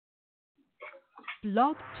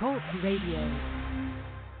Blog Talk Radio.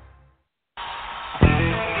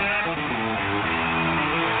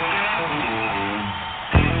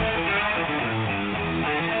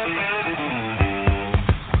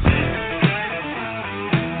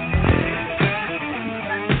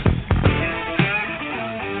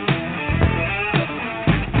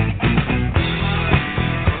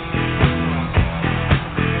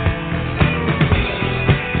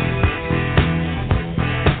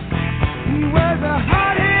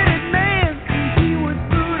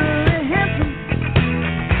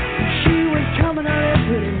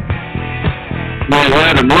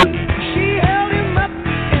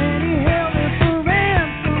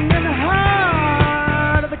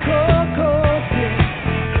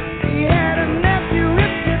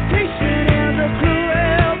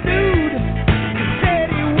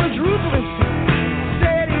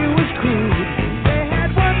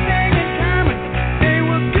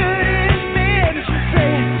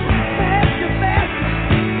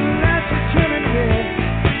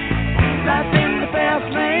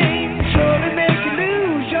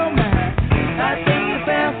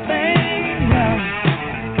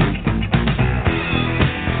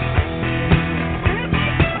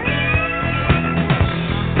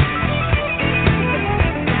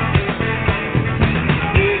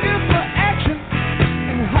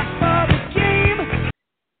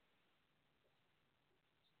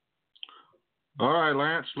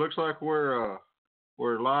 Looks like we're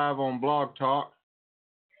live on Blog Talk.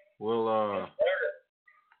 We're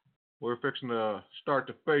fixing to start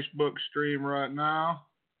the Facebook stream right now.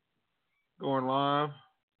 Going live.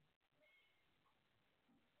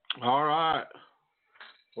 All right,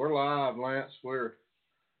 we're live, Lance. We're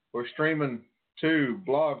streaming to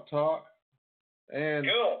Blog Talk and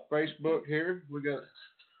Facebook here.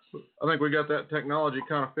 I think we got that technology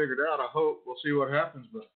kind of figured out. I hope. We'll see what happens,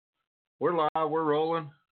 but we're live. We're rolling.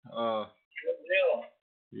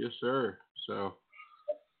 Yes, sir. So,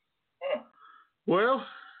 well,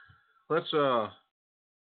 let's. I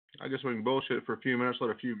guess we can bullshit for a few minutes. Let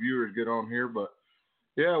a few viewers get on here, but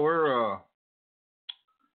yeah, we're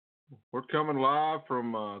coming live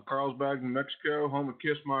from Carlsbad, New Mexico, home of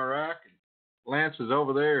Kiss My Rack. Lance is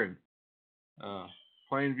over there in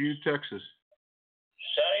Plainview, Texas.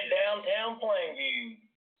 Sunny downtown Plainview.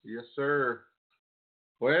 Yes, sir.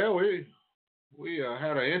 Well, we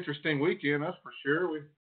had an interesting weekend, that's for sure.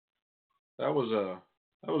 That was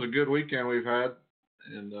a good weekend we've had,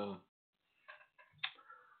 and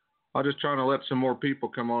I'm just trying to let some more people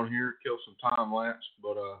come on here, kill some time, Lance.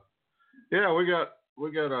 But yeah, we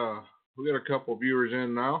got a couple of viewers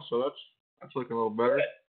in now, so that's looking a little better.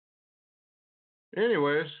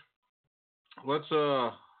 Anyways, let's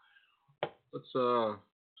talk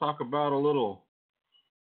about a little.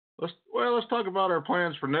 Let's talk about our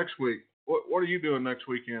plans for next week. What are you doing next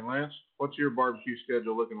weekend, Lance? What's your barbecue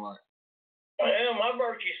schedule looking like? Well, my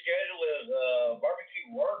barbecue schedule is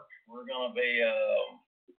barbecue work. We're going to be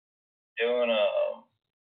doing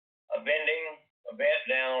a vending event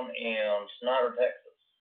down in Snyder, Texas.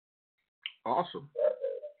 Awesome.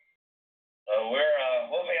 So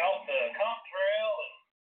we'll be off the comp trail and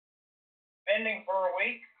vending for a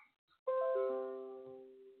week,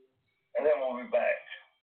 and then we'll be back.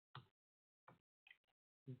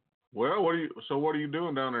 Well, what are you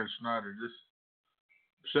doing down there in Snyder? Just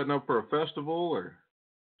setting up for a festival, or?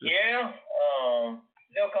 Yeah,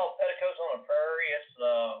 they'll call it Petticoats on the Prairie. It's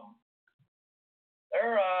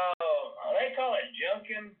they call it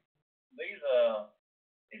junkin. These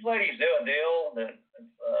ladies do a deal that is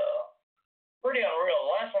pretty unreal.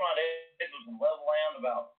 The last one I did was in Levelland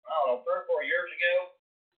about 3 or 4 years ago.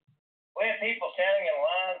 We had people standing in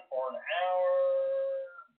line for an hour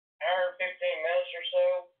and 15 minutes or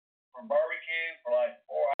so for barbecue for like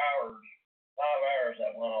 4 hours, 5 hours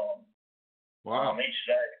that went on. Wow. Each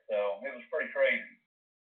day, so it was pretty crazy.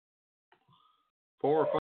 4 or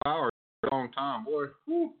 5 hours, a long time, boy.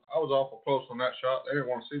 Whew, I was awful close on that shot. They didn't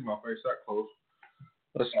want to see my face that close.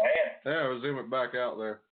 Yeah, we'll zoom it back out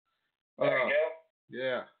there. There you go.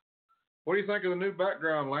 Yeah. What do you think of the new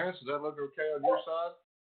background, Lance? Does that look okay on your side?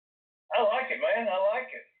 I like it, man. I like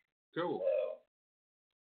it. Cool. So,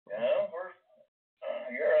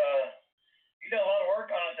 you done a lot of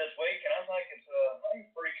work on it this week, and I think it's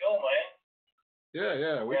pretty cool, man.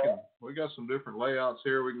 Yeah. We got some different layouts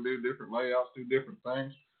here. We can do different layouts, do different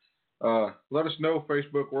things. Let us know,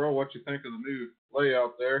 Facebook world, what you think of the new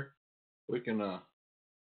layout there. We can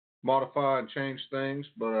modify and change things,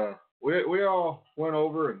 but we all went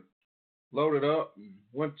over and loaded up and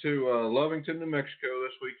went to Lovington, New Mexico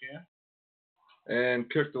this weekend and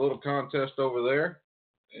cooked a little contest over there.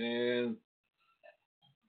 And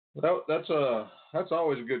that's that's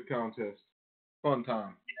always a good contest. Fun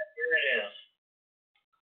time. Yes, sir, it is.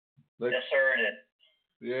 They, Yes, sir, it is.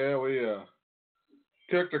 yeah, we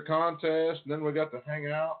cooked a contest, and then we got to hang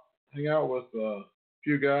out with a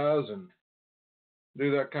few guys and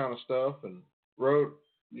do that kind of stuff, and rode,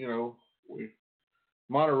 we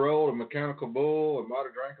might have rolled a mechanical bull and might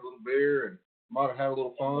have drank a little beer and might have had a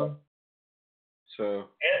little fun. So.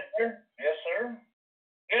 Yes, sir. Yes, sir.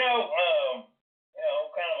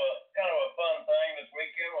 Kind of a fun thing this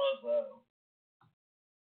weekend was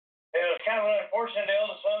it was kind of an unfortunate deal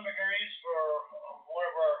to some degrees for one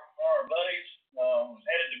of our buddies was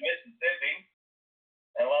headed to Mississippi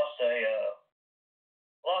and lost a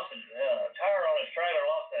tire on his trailer,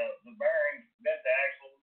 lost the bearing, bent the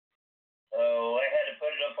axle. So they had to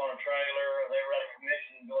put it up on a trailer. They were out of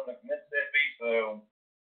commission going to Mississippi. So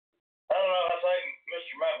I don't know. I think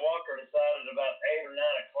Mr. Matt Walker decided about 8 or 9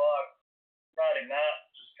 o'clock Friday night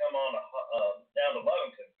just come on down to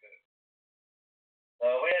Lovington cook. So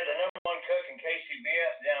we had the #1 cook in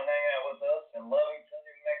KCBS down hang out with us in Lovington,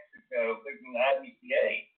 New Mexico, cooking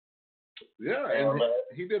IBCA. Yeah, and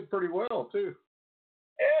he did pretty well too.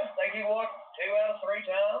 Yeah, I think he walked 2 out of 3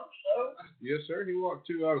 times. So. Yes, sir. He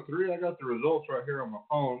walked 2 out of 3. I got the results right here on my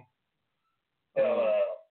phone. So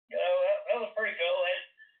that was pretty cool.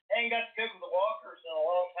 I ain't got to cook with the Walkers in a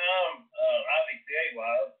long time, IBCA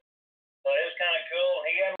wise. So it was kind of cool.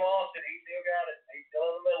 He hadn't lost it. He still got it. He's still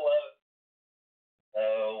in the middle of it.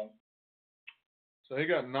 So he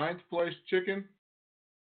got 9th place chicken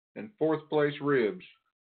and 4th place ribs.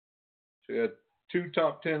 So he had 2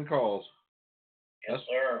 top 10 calls. Yes,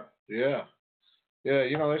 sir. Yeah. Yeah,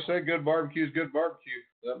 they say good barbecue is good barbecue.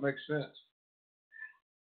 That makes sense.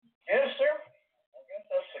 Yes, sir. I guess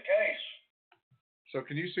that's the case. So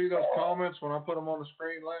can you see those comments when I put them on the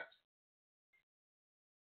screen, Lance?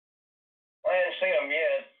 I ain't seen them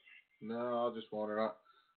yet. No, I just wondered.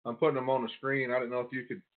 I'm putting them on the screen. I didn't know if you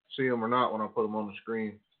could see them or not when I put them on the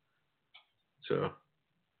screen. So,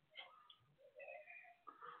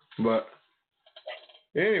 but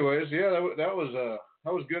anyways, yeah, that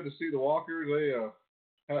was good to see the Walkers. They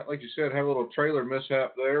like you said, had a little trailer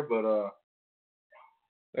mishap there, but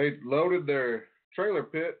they loaded their trailer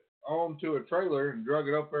pit onto a trailer and drug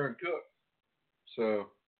it up there and cooked.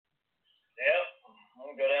 So. Yep, I'm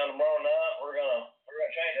gonna go down tomorrow night. We're gonna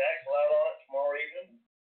change the axle out on it tomorrow evening,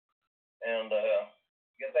 and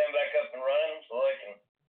get them back up and running so they can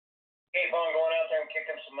keep on going out there and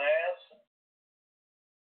kicking some ass.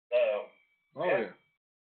 So. Oh yeah.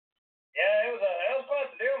 Yeah, that was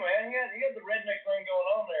quite the deal, man. He had the redneck thing going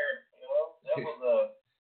on there. That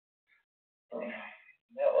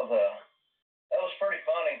was pretty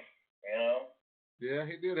funny. Yeah,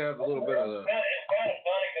 he did have a little bit of the. It's kind of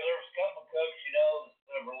funny because there was a couple of cooks,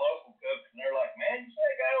 that were local cooks, and they're like, man, you see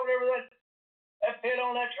that guy over there with that pit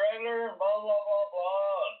on that trailer and blah, blah, blah,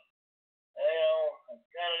 blah. And, I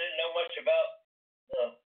kind of didn't know much about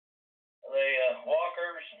the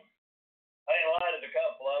Walkers. And I ain't lied to a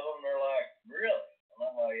couple of them. They're like, really? And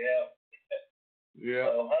I'm like, yeah. Yeah.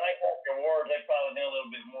 So I think after awards, they probably knew a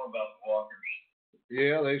little bit more about the Walkers.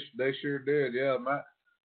 Yeah, they sure did. Yeah,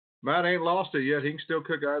 Matt ain't lost it yet. He can still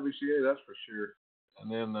cook IBCA, that's for sure.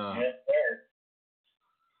 And then, yes, sir.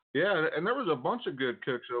 Yeah, and there was a bunch of good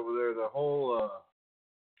cooks over there. The whole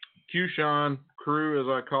Q-Shine crew, as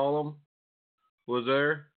I call them, was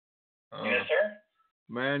there. Yes, sir.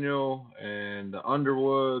 Manuel and the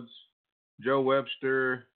Underwoods, Joe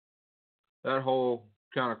Webster, that whole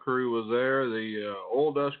kind of crew was there. The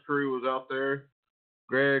Oil Dust crew was out there.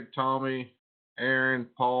 Greg, Tommy, Aaron,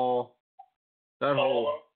 Paul, that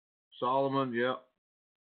whole Solomon, yep.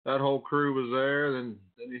 That whole crew was there. Then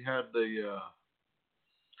he had the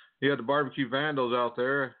BBQ Vandals out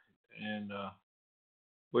there, and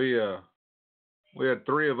we had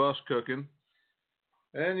 3 of us cooking.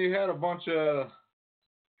 And you had a bunch of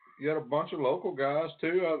local guys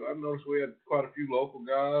too. I noticed we had quite a few local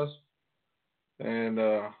guys. And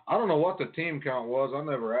I don't know what the team count was. I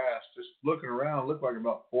never asked. Just looking around, it looked like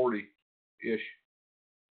about 40-ish.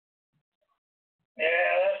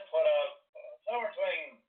 Yeah, that's what somewhere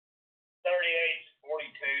between 38 and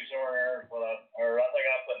 42, somewhere there. I think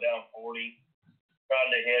I put down 40.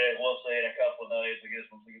 Trying to hit it. We'll see in a couple of days, I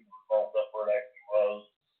guess, once we get the results up where it actually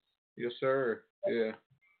was. Yes, sir. Yeah.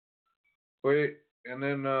 And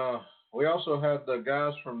then we also had the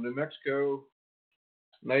guys from New Mexico,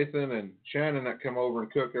 Nathan and Shannon, that come over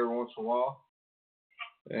and cook every once in a while.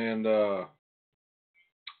 And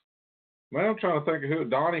man, I'm trying to think of who.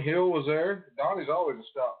 Donnie Hill was there. Donnie's always a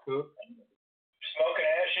stout cook. Smoking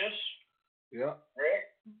Ashes. Yeah. Rick.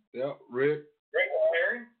 Yeah, Rick. Rick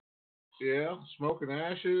Perry. Yeah, Smoking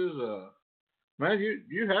Ashes. man,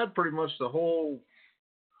 you had pretty much the whole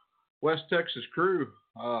West Texas crew.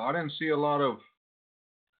 I didn't see a lot of,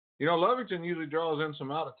 Lovington usually draws in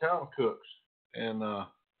some out of town cooks, and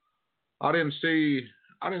I didn't see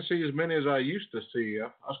as many as I used to see. I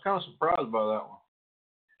was kind of surprised by that one.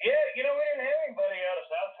 Yeah, we didn't have anybody out of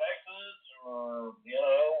South Texas or,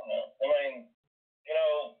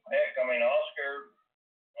 heck, Oscar.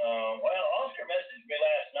 Oscar messaged me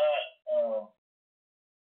last night,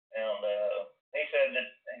 and he said that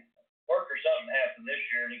work or something happened this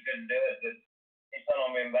year and he couldn't do it, but he's planning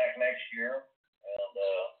on being back next year. And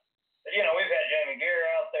but we've had Jamie Gear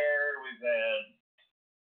out there. We've had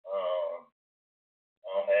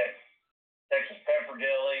heck, Texas Pepper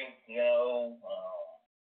Jelly.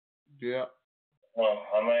 Yeah. Well,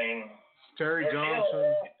 Terry Johnson.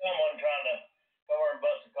 Someone trying to come over and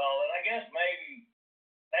bust a call, and I guess maybe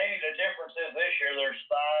the difference is this year there's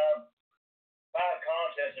five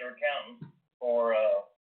contests that are counting for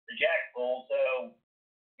the Jack Bull. So,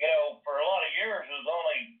 for a lot of years it was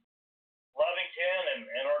only Lovington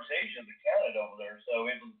and Artesia that counted over there. So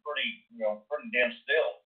it was pretty dense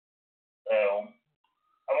still. So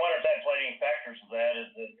I wonder if that played any factors of that. Is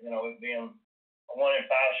that it being a 1 in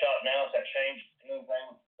 5 shot now? Has that changed anything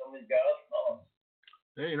with some of these guys? No.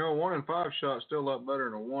 Hey, 1 in 5 shot still a lot better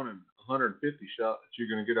than a 1 in 150 shot that you're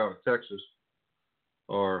going to get out of Texas.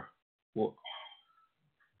 Or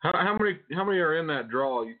how many are in that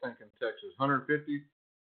draw? You think in Texas? 150?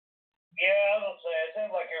 Yeah, I would say it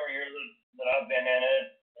seems like every year that I've been in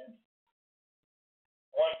it, it's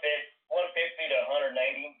 150 to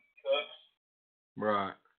 180 cooks.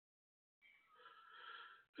 Right.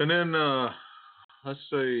 And then let's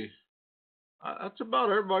see. That's about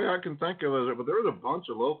everybody I can think of as it, but there was a bunch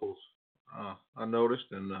of locals I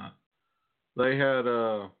noticed, and they had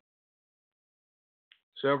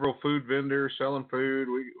several food vendors selling food.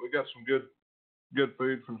 We got some good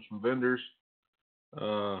food from some vendors.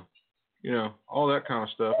 All that kind of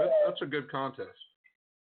stuff. That's a good contest.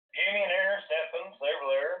 Jimmy and Aaron Stephens, they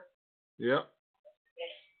were there. Yep.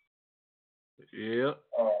 Yep.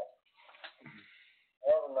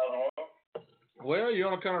 There's another one. Well, you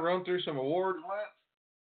want to kind of run through some awards, Matt?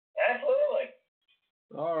 Absolutely.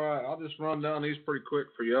 All right, I'll just run down these pretty quick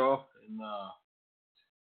for y'all. And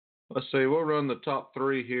let's see, we'll run the top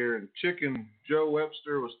 3 here. In chicken, Joe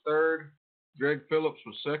Webster was 3rd, Greg Phillips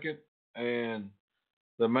was 2nd, and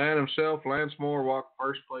the man himself, Lance Moore, walked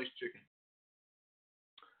 1st place chicken.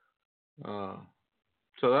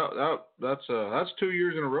 So that's 2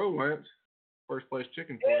 years in a row, Lance. 1st place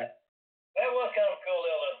chicken for you. Yeah, that was kind of a cool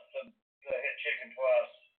deal to hit chicken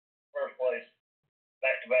twice, 1st place,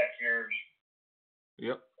 back-to-back years.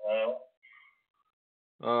 Yep.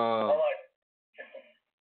 I like it.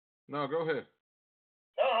 No, go ahead.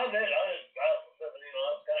 No, I did. It's kind of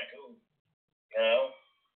cool.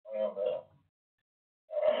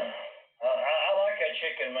 I like that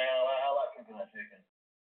chicken, man. I like cooking that chicken.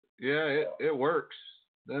 Yeah, it works.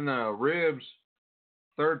 Then ribs,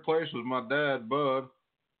 3rd place was my dad, Bud.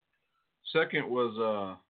 2nd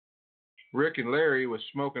was Rick and Larry with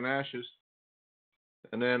Smoking Ashes.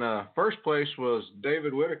 And then 1st place was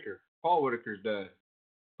David Whitaker, Paul Whitaker's dad.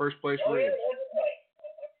 1st place ribs. Yeah,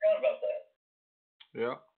 I forgot about that.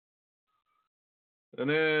 Yeah. And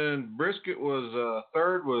then brisket was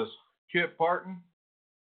 3rd was Kip Parton.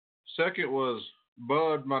 2nd was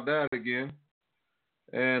Bud, my dad again.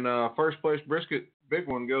 And 1st place brisket, big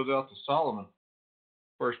one, goes out to Solomon.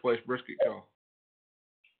 1st place brisket call.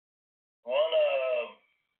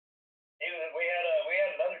 We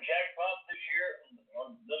had another jackpot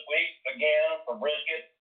this week again for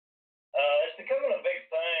brisket. It's becoming a big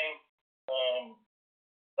thing. I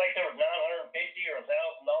think there was $950 or $1,000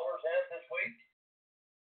 in it this week,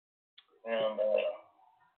 and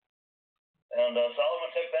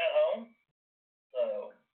Solomon took that home.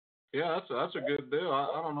 So yeah, that's a good deal.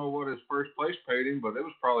 I don't know what his 1st place paid him, but it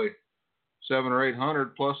was probably $700 or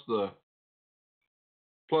 $800 plus the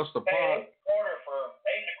pot. $8.25 for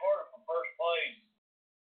 1st place.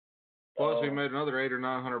 Plus he made another $800 or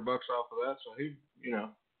 $900 off of that, so he,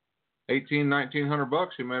 $1,800-$1,900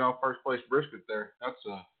 he made off 1st place brisket there. That's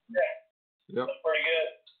yeah. Yep. That's pretty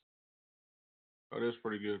good. That is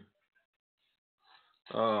pretty good.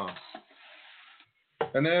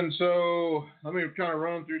 And then so let me kind of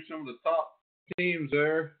run through some of the top teams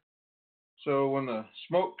there. So when the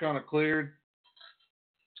smoke kind of cleared,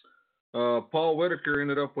 Paul Whitaker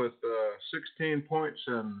ended up with 16 points,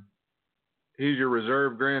 and he's your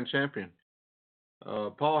reserve grand champion.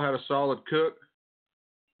 Paul had a solid cook.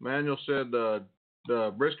 Manuel said the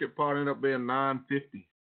brisket pot ended up being $950.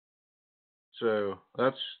 So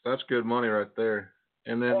that's good money right there.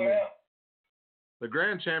 And then the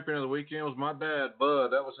grand champion of the weekend was my dad,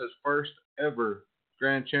 Bud. That was his first ever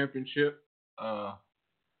grand championship.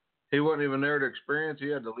 He wasn't even there to experience. He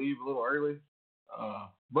had to leave a little early.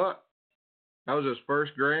 But that was his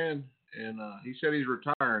first grand, and he said he's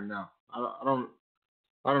retiring now. I don't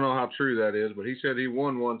know how true that is, but he said he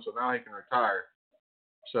won one, so now he can retire.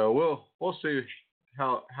 So we'll see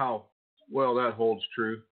how well that holds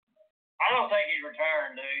true. I don't think he's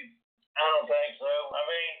retiring, dude. I don't think so. I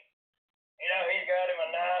mean, he's got him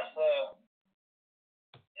a nice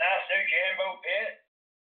new Jambo pit.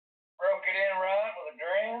 Broke it in right with a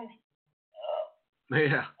grand.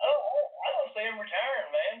 Yeah. I don't see him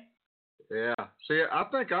retiring, man. Yeah. See, I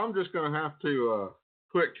think I'm just gonna have to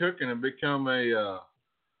quit cooking and become a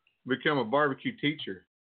barbecue teacher,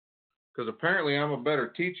 because apparently I'm a better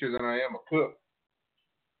teacher than I am a cook.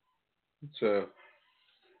 So,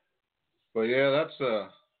 but yeah, that's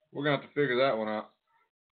we're gonna have to figure that one out.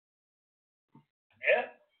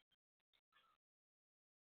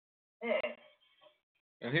 Yeah.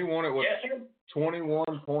 And he won it with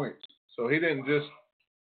 21 points. So he didn't just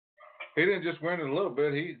win it a little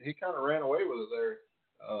bit. He kind of ran away with it there.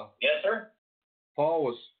 Yes, sir. Paul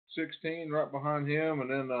was 16, right behind him, and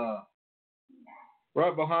then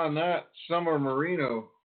right behind that, Summer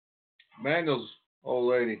Marino, Manuel's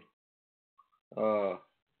old lady,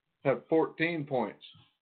 had 14 points.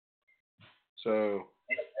 So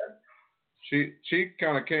she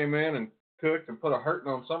kind of came in and cooked and put a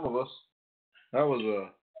hurting on some of us. That was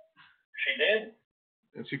She did.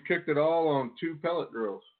 And she cooked it all on 2 pellet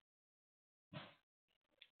grills.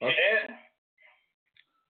 She did.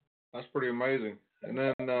 That's pretty amazing. And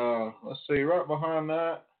then let's see, right behind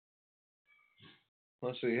that.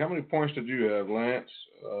 Let's see, how many points did you have, Lance?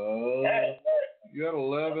 You had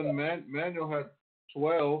 11. Manuel had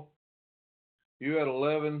 12. You had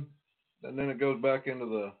 11, and then it goes back into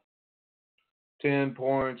the 10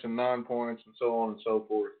 points and 9 points and so on and so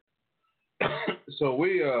forth. So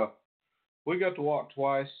we got to walk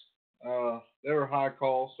twice. They were high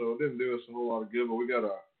calls, so it didn't do us a whole lot of good. But we got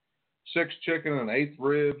a 6 chicken and 8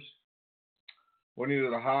 ribs. We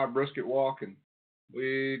needed a high brisket walk, and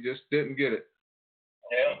we just didn't get it.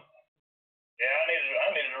 Yeah. Yeah, I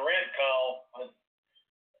needed a rib call. But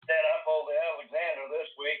Dad, I pulled the Alexander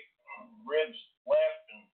this week. Ribs left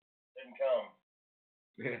and didn't come.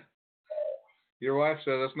 Yeah. Your wife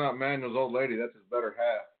said that's not Manuel's old lady. That's his better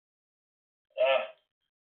half.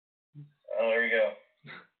 Oh, there you go.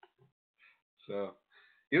 So,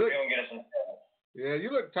 you look. Gonna get us in trouble. Yeah, you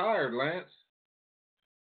look tired, Lance.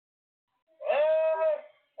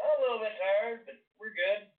 I'm a little bit tired, but we're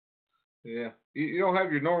good. Yeah, you don't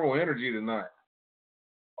have your normal energy tonight.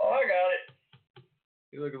 Oh, I got it.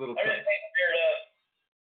 You look a little I tired. just ain't geared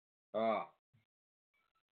up.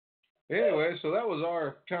 Anyway, so that was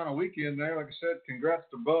our kind of weekend there. Like I said, congrats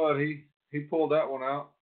to Bud. He pulled that one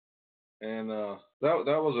out, and that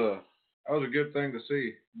was a good thing to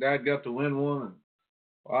see. Dad got to win one, and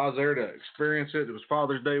I was there to experience it. It was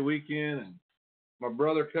Father's Day weekend, and my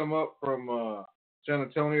brother come up from San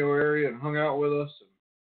Antonio area and hung out with us, and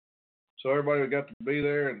so everybody got to be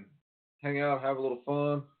there and hang out, have a little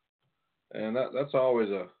fun, and that's always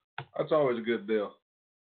a good deal.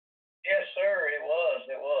 Yes, sir. It was.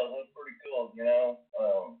 It was pretty cool.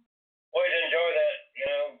 Always enjoy that.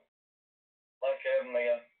 Like having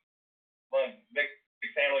my big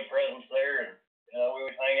family presence there, and we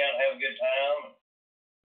would hang out and have a good time, and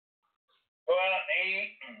go out and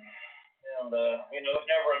eat, and it's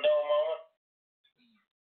never a dull moment.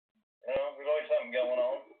 There's always something going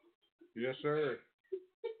on. Yes, sir.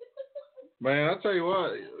 Man, I tell you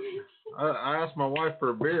what, I asked my wife for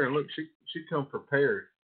a beer, and look, she come prepared.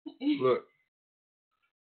 Look,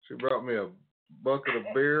 she brought me a bucket of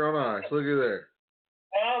beer on ice. Look at there.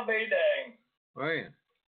 I'll be dang. Man,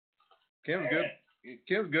 Kim's good.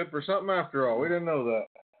 Kim's good for something after all. We didn't know that.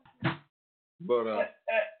 But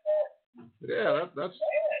yeah, that's.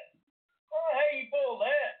 How you pull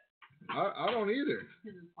that? I don't either.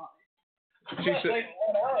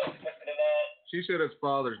 She said it's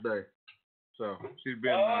Father's Day, so she's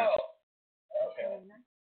being nice. Okay.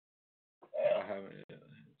 I haven't yet.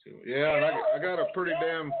 Yeah, and I got a pretty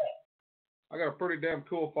damn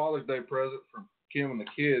cool Father's Day present from Kim and the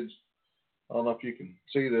kids. I don't know if you can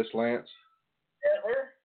see this, Lance. Yeah,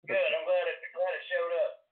 sir. Good. I'm glad it showed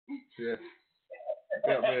up.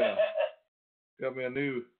 Yeah. Got me a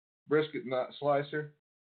new brisket nut slicer.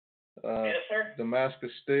 Yes, sir.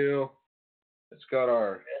 Damascus steel. It's got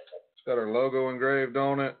our logo engraved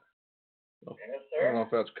on it. Yes, sir. I don't know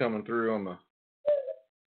if that's coming through on the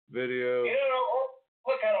video. You don't know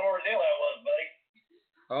what kind of ordeal that was, buddy.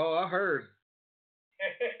 Oh, I heard.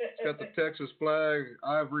 It's got the Texas flag,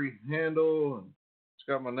 ivory handle, and it's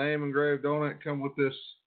got my name engraved on it. Come with this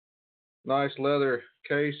nice leather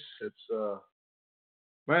case. It's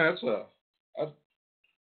man,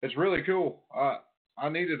 it's really cool. I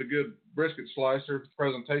needed a good brisket slicer,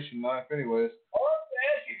 presentation knife, anyways. I wanted to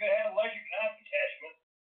ask you if it had electric knife attachment.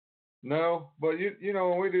 No, but you know,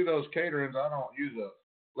 when we do those caterings, I don't use a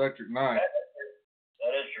electric knife.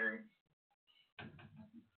 That is true.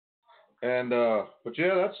 And but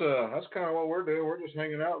yeah, that's kind of what we're doing. We're just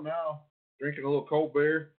hanging out now, drinking a little cold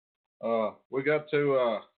beer. We got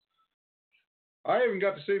to I even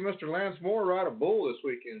got to see Mr. Lance Moore ride a bull this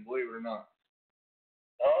weekend, believe it or not.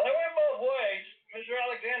 Oh, they went both ways. Mr.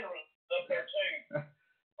 Alexander was up there too.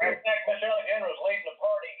 Matter of fact, Mr. Alexander was leading the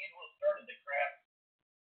party. He was started the crap.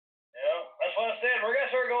 You know, that's what I said. We're gonna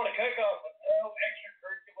start going to cook-off with no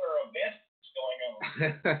extracurricular events going on.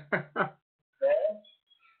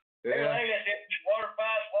 Yeah. Everything that's just water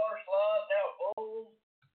fights, water slides, now bulls.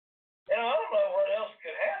 You know, I don't know what else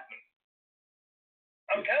could happen.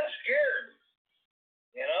 I'm kind of scared.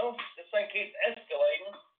 You know, this thing keeps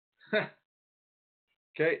escalating.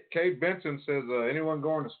 Kate Benson says, anyone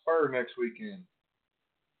going to Spur next weekend?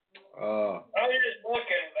 I was just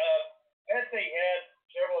looking. Betsy had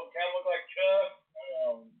several of them kind of look like Chuck,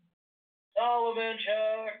 Solomon,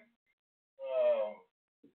 Chuck,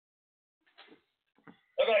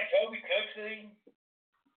 look like Toby Cooksey.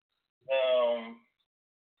 I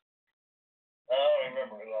don't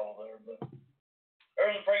remember who all there, but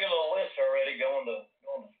there's a pretty good little list already going to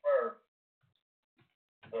Spur.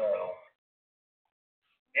 So,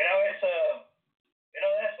 you know, it's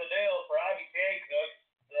that's the deal for IBCA cooks.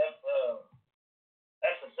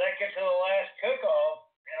 That's the second to the last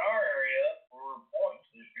cook-off in our area for points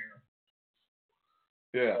this year.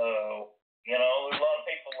 Yeah. So, you know, there's a lot of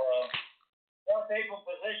people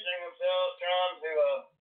positioning themselves, trying to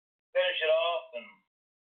finish it off, and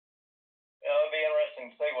you know, it'll be interesting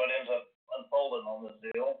to see what ends up unfolding on this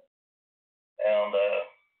deal. And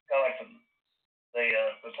kind of like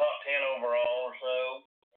the top 10 overall or so.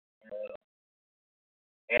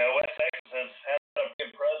 You know, West Texas has had a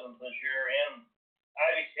good presence this year in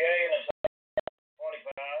IBCA in the top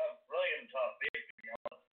 25, really in the top 50, to be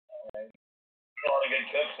honest. A lot of good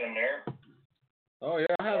cooks in there. Oh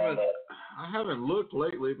yeah, I haven't looked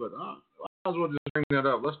lately, but I might as well just bring that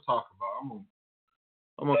up. Let's talk about it.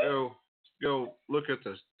 I'm gonna go look at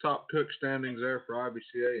the top cook standings there for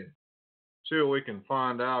IBCA and see what we can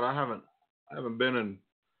find out. I haven't been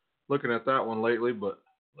looking at that one lately, but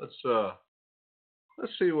let's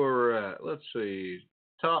see where we're at. Let's see.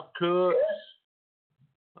 Top cooks.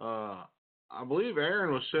 I believe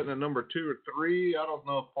Aaron was sitting at number 2 or 3. I don't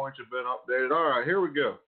know if points have been updated. All right, here we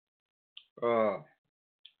go.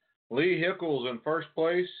 Lee Hickles in first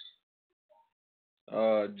place.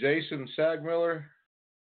 Jason Sagmiller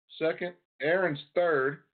second. Aaron's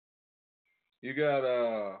third. You got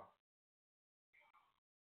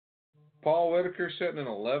Paul Whitaker sitting in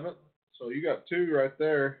 11th. So you got 2 right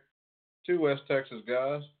there. 2 West Texas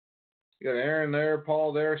guys. You got Aaron there,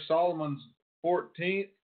 Paul there. Solomon's 14th.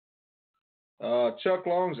 Chuck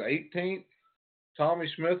Long's 18th. Tommy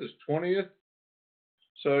Smith is 20th.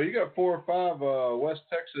 So you got 4 or 5 West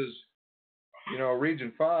Texas,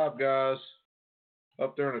 Region 5 guys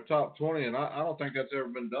up there in the top 20, and I don't think that's ever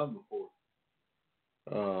been done before.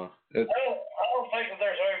 I don't think that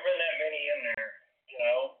there's ever been that many in there,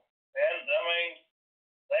 And I mean,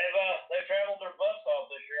 they've traveled their butts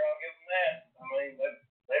off this year. I'll give them that. I mean,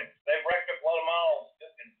 they've racked up a lot of miles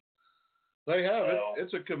cooking. They have.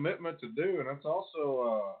 It's a commitment to do, and it's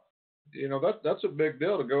also, that's a big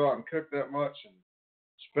deal to go out and cook that much and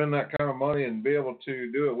spend that kind of money and be able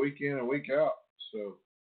to do it week in and week out. So,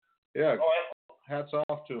 yeah, hats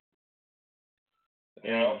off to them.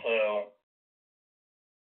 So.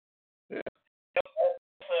 Yeah.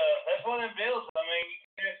 That's one of them deals. I mean, you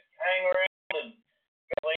can just hang around and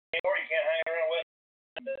or you can't hang around with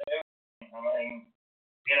them. I mean,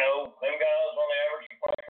 them guys on the average you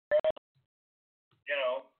play around,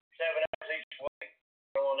 7 hours each week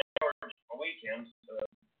on the average a weekend. So.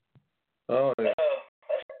 Oh, yeah.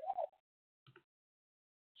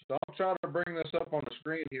 So I'll try to bring this up on the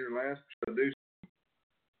screen here, Lance. Try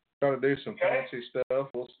to do some fancy stuff.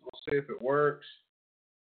 We'll see if it works.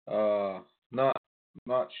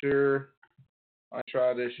 Not sure. I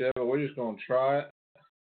tried this yet, but we're just gonna try it.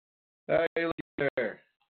 Hey, look there.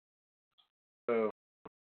 So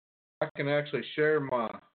I can actually share my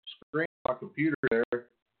screen on my computer there,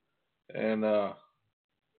 and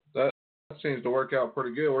that seems to work out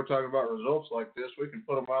pretty good. We're talking about results like this. We can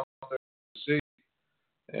put them out there to see,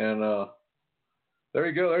 and there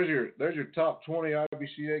you go. There's your top 20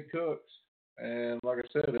 IBCA cooks, and like I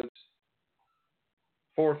said, it's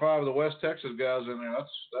 4 or 5 of the West Texas guys in there.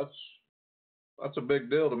 That's a big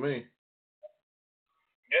deal to me.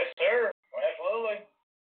 Yes, sir. Absolutely.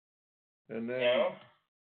 And then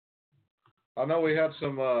I know we had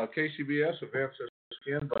some KCBS events this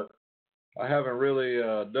weekend, but I haven't really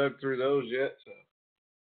dug through those yet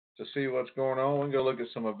to see what's going on. We can go look at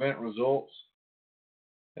some event results.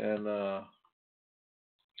 And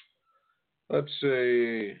let's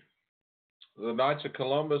see, the Knights of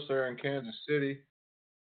Columbus there in Kansas City.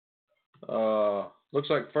 Looks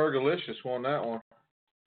like Fergalicious won that one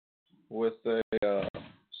with a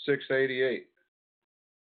 688.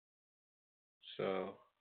 So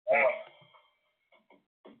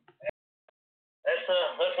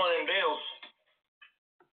that's one of them deals.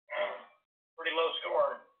 Pretty low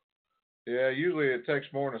score. Yeah, usually it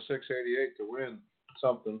takes more than a 688 to win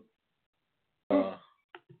something.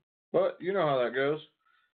 But you know how that goes.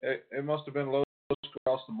 It must have been low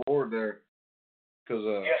across the board there. Because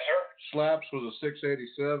yes, sir. Slaps was a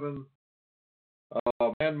 687.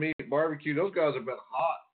 Man Meat Barbecue, those guys have been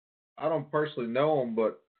hot. I don't personally know them,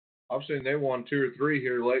 but I've seen they won 2 or 3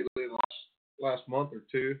 here lately in the last month or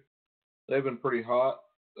two. They've been pretty hot.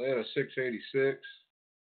 They had a 686.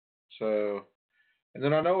 So, and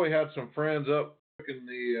then I know we had some friends up in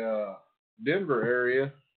the Denver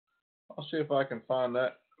area. I'll see if I can find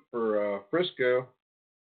that for Frisco.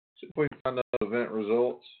 See if we can find those event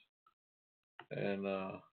results and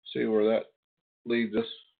see where that leads us.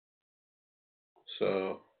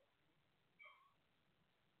 So,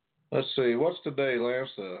 let's see. What's today, Lance?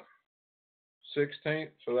 The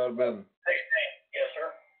 16th? So that would have been 16th. Yes,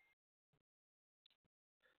 sir.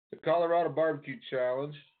 the Colorado Barbecue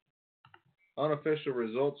Challenge. Unofficial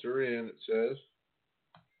results are in, it says.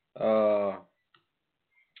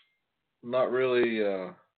 Not really,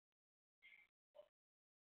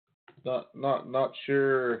 not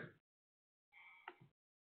sure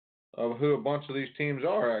of who a bunch of these teams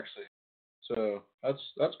are actually. So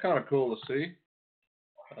that's kind of cool to see.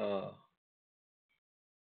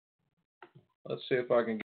 Let's see if I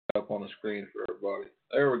can get it up on the screen for everybody.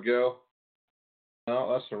 There we go.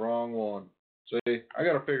 No, that's the wrong one. See, I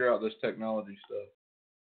got to figure out this technology stuff.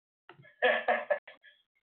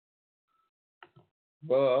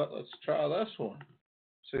 But let's try this one.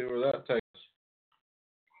 See where that takes us.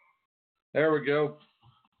 There we go.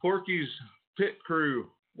 Porky's Pit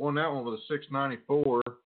Crew won that one with a 694.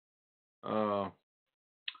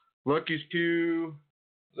 Lucky's Q,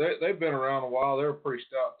 they've been around a while. They're a pretty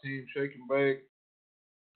stout team. Shake and Bake.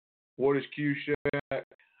 Woody's Q Shack.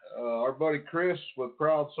 Our buddy Chris with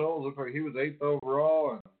Proud Souls, looks like he was 8th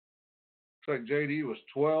overall. And looks like JD was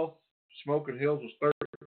 12th. Smoking Hills was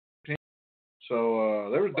 13th. So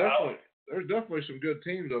there's definitely some good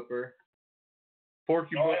teams up there.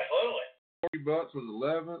 Porky Butts was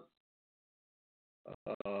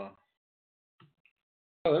 11th.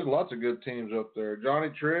 There's lots of good teams up there. Johnny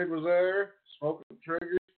Trigg was there. Smoking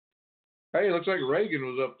Triggers. Hey, looks like Reagan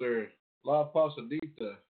was up there. La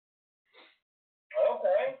Pasadita.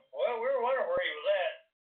 Okay. Well, we were wondering where he was at.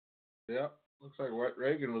 Yep. Looks like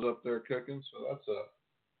Reagan was up there cooking. So that's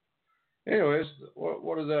anyways,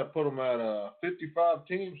 what does that put them at? 55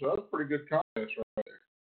 teams. So that's a pretty good contest right there.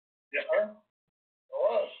 Yes, sir. It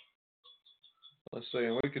was. Let's see.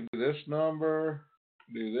 And we can do this number.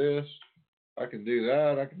 Do this. I can do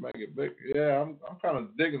that. I can make it big. Yeah, I'm kind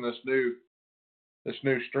of digging this new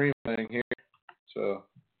stream thing here. So.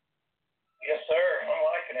 Yes, sir. I'm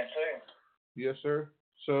liking it too. Yes, sir.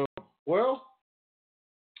 So, well,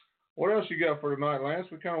 what else you got for tonight,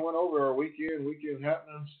 Lance? We kind of went over our weekend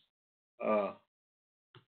happenings. Well,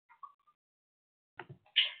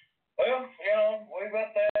 we've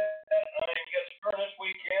got that. You got Spur this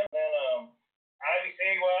weekend, and IBC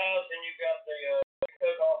wise, and you got the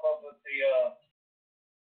cook off up at the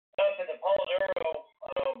up at the Polidoro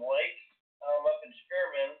Lake up in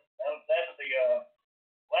Spearman. That's the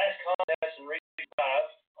last contest in Region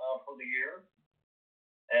 5 for the year.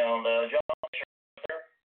 And John Fisher,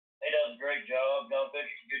 he does a great job. John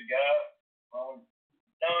Fisher's a good guy.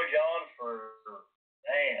 Known John for,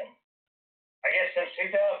 I guess since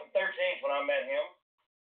 2013 when I met him.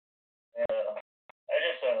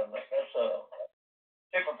 That's a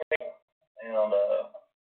super cool. And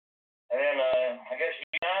then I guess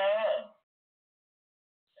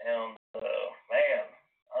and man,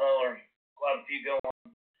 I know there's quite a few going.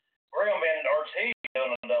 We're gonna be in RT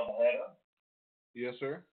doing a doubleheader. Yes,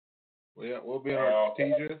 sir. Yeah, we'll be in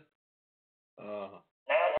Artesia. 900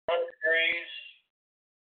 degrees.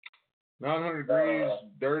 900 degrees,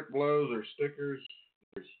 dirt blows or stickers.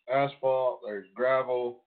 there's asphalt, there's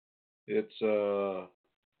gravel. It's a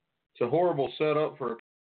horrible setup for.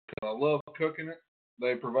 I love cooking it.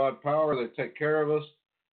 They provide power. They take care of us.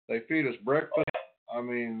 They feed us breakfast. I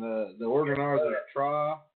mean, the organizers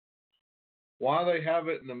try. Why they have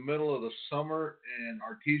it in the middle of the summer in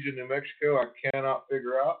Artesia, New Mexico, I cannot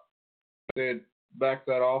figure out. They'd back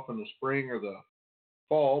that off in the spring or the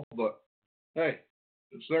fall, but hey,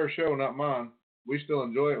 it's their show, not mine. We still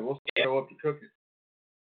enjoy it. We'll show up to cook it.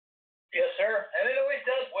 Yes, sir. And it always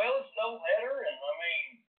does well. It's no header, and I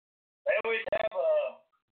mean, they always have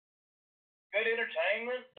good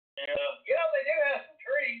entertainment. They do have some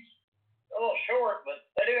trees. A little short, but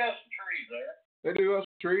they do have some trees there. They do have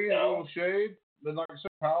some trees, a little shade. Then, like I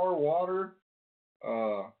said, power, water.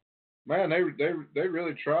 Man, they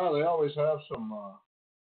really try. They always have some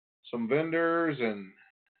vendors, and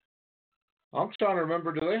I'm trying to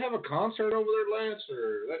remember. Do they have a concert over there, Lance,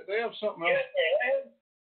 or they have something else? Yes,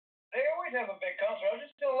 they always have a big concert. I was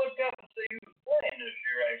just gonna look up and see who's playing this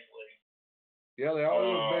year, actually. Yeah, they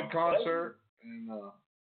always have a big concert, and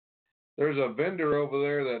there's a vendor over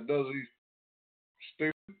there that does these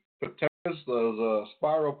stupid potatoes, those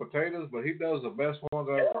spiral potatoes, but he does the best ones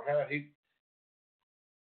I ever had.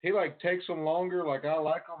 He like takes them longer, like I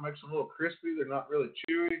like them, makes them a little crispy. They're not really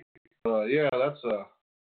chewy. Yeah,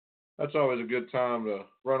 that's always a good time to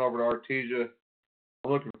run over to Artesia.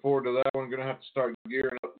 I'm looking forward to that one. Gonna have to start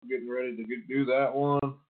gearing up, getting ready to do that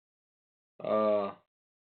one.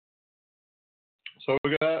 So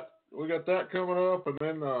we got that coming up, and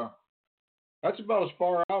then that's about as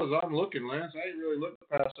far out as I'm looking, Lance. I ain't really looking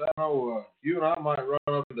past that. I know you and I might run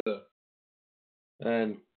up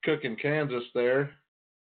and cook in Kansas there.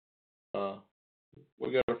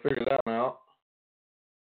 We got to figure that one out.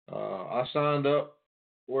 I signed up.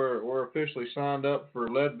 We're officially signed up for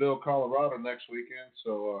Leadville, Colorado next weekend.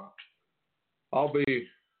 So I'll be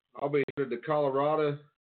headed to Colorado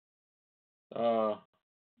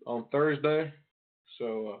on Thursday.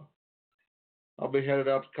 So I'll be headed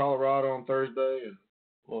out to Colorado on Thursday, and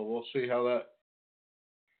we'll see how that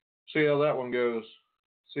one goes.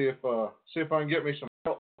 See if I can get me some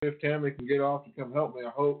help. See if Tammy can get off to come help me. I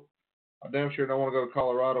hope. I damn sure don't want to go to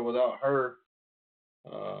Colorado without her.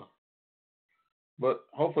 But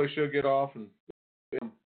hopefully she'll get off and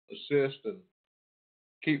assist and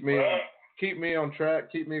keep me on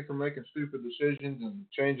track, keep me from making stupid decisions and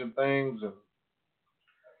changing things. And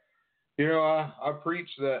I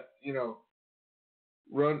preach that,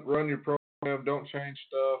 run your program, don't change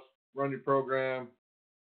stuff, run your program.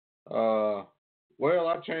 Well,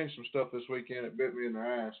 I changed some stuff this weekend. It bit me in the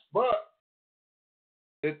ass, but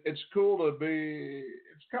it's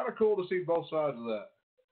kind of cool to see both sides of that.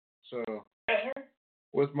 So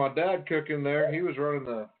with my dad cooking there, he was running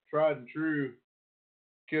the tried and true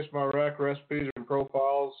Kiss My Rack recipes and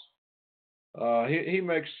profiles. He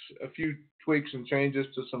makes a few tweaks and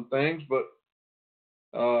changes to some things, but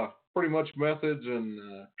pretty much methods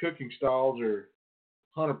and cooking styles are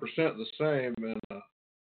 100% the same. And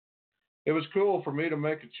it was cool for me to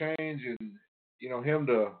make a change and, him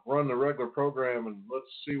to run the regular program, and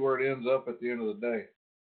let's see where it ends up at the end of the day.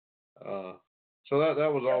 So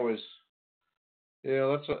that was always, I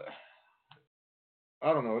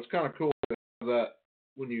don't know, it's kind of cool to have that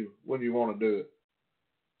when you want to do it.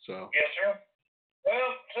 So. Yes, sir.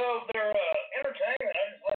 Well, so their entertainment, I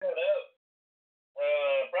just looked it up.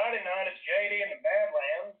 Friday night it's JD and the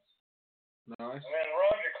Badlands. Nice. And then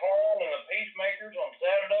Roger Corn and the Peacemakers on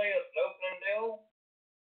Saturday at the opening deal.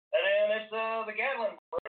 And then it's the Gatlin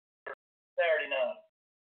Brothers Saturday night.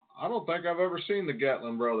 I don't think I've ever seen the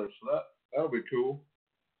Gatlin Brothers, so that'll be cool.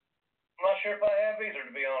 I'm not sure if I have either,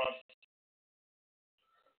 to be honest.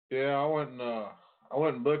 Yeah, I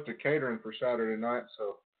went and booked a catering for Saturday night,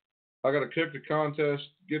 so I got to cook the contest,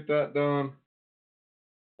 get that done,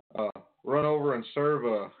 run over and serve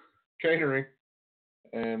a catering,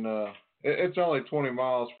 and it's only 20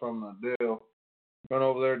 miles from the deal. Run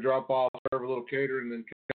over there, drop off, serve a little catering, and then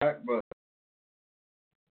come back. But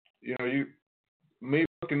me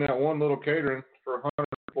booking that one little catering for 100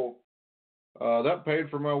 people, that paid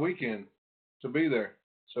for my weekend to be there.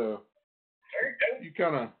 So you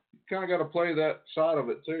kind of got to play that side of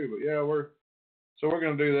it too. But yeah, we're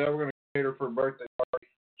gonna do that. We're gonna cater for a birthday party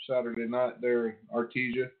Saturday night there in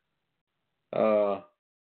Artesia.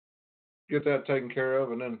 Get that taken care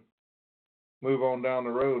of, and then move on down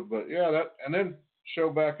the road. But yeah, and then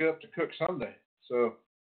show back up to cook Sunday. So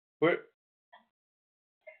we're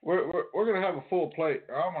gonna have a full plate.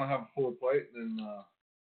 Or I'm gonna have a full plate, and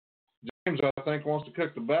James, I think, wants to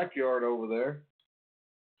cook the backyard over there.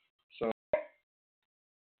 So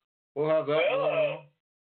we'll have that going on.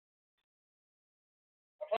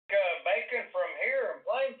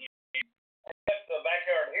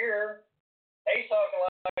 talking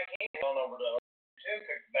like he's going over to cook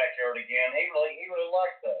the backyard again. He really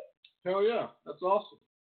likes that. Hell yeah, that's awesome.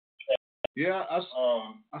 Yeah, I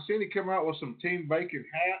seen he come out with some Team Bacon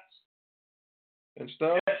hats and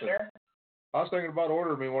stuff. Yes, sir. I was thinking about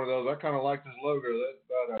ordering me one of those. I kind of like his logo.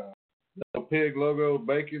 That little pig logo,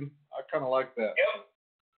 bacon. I kind of like that. Yep.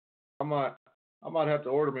 I might have to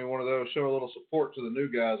order me one of those. Show a little support to the new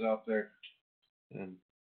guys out there. And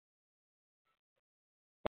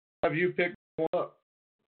have you picked one up?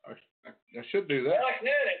 I should do that. Yeah, like I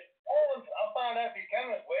said, I'll find out if he's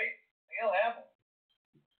coming this week. He'll have them.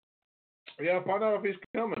 Yeah, find out if he's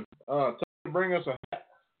coming. Tell him to bring us a hat.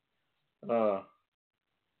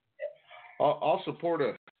 I'll support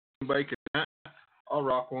a bacon hat. I'll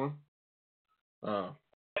rock one. Sure.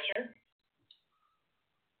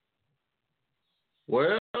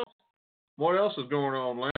 Well, what else is going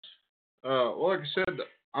on, Lance? Well, like I said,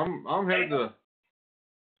 I'm headed to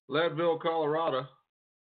Leadville, Colorado,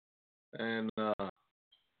 and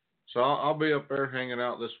so I'll be up there hanging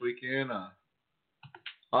out this weekend. I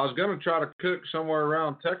was gonna try to cook somewhere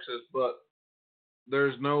around Texas, but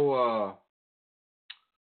there's no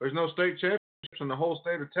state championships in the whole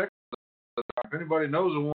state of Texas. If anybody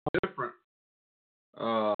knows of one different,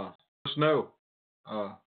 let us know.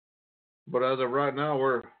 But as of right now,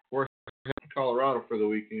 we're heading to Colorado for the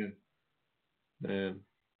weekend, and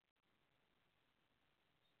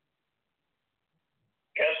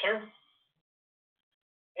yes, sir.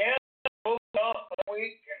 Yeah, we'll be off for the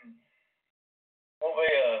week, and we'll be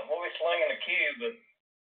slinging the cube, but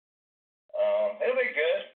it'll be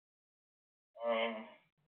good.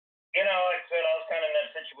 You know, like I said, I was kind of in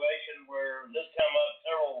that situation where this come up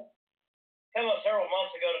several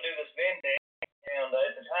months ago to do this vending, and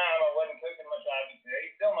at the time I wasn't cooking much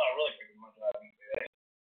IBPA, still not really cooking much IBPA,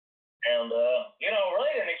 and you know,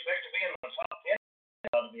 really didn't expect to be in the top 10,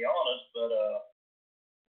 to be honest, but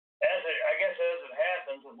I guess as it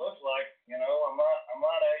happens, it looks like, you know, I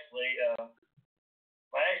might actually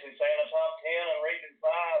say in the top 10 and region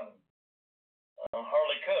 5 and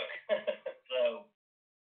hardly cook. So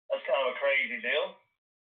that's kind of a crazy deal.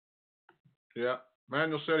 yeah,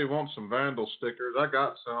 Manuel said he wants some Vandal stickers. I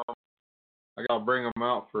got some. I gotta bring them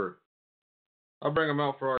out for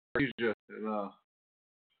Artesia, and I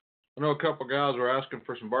know a couple guys were asking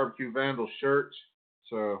for some BBQ Vandal shirts,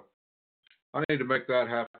 so I need to make that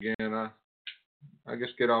happen again. I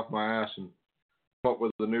just get off my ass and come up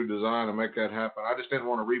with the new design and make that happen. I just didn't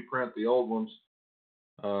want to reprint the old ones.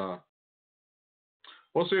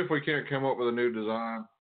 We'll see if we can't come up with a new design,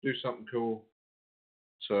 do something cool.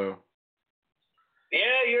 So.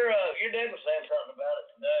 Yeah, your dad was saying something about it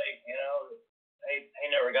today. You know, he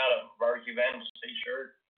never got a BBQ Vandals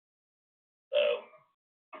t-shirt. So,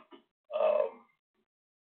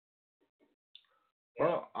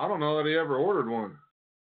 well, I don't know that he ever ordered one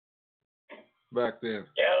back then.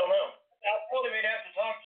 Yeah, I don't know. I told him he'd have to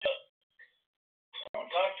talk to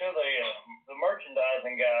the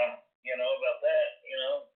merchandising guy, you know, about that, you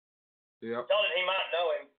know. Yep. Told him he might know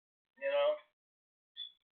him, you know.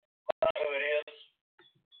 Might know who it is.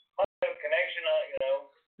 Might have a connection, you know.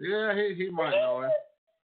 Yeah, he might know him.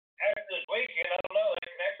 After this weekend, I don't know. That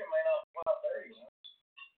connection may not come out there, you know.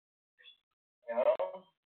 You know?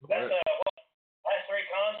 That's last 3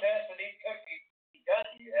 contests that he took, he got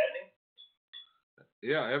you, hadn't he?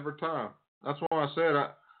 Yeah, every time. That's why I said I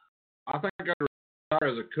think I got to retire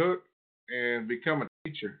as a cook and become a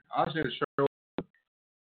teacher. I just need to show up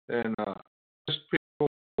and just people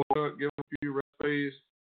cook, give them a few recipes.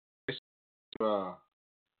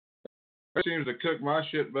 They seems to cook my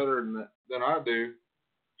shit better than I do.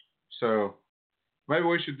 So maybe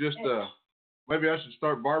we should just maybe I should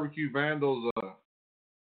start BBQ Vandals.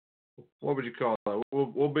 What would you call it?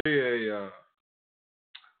 We'll be a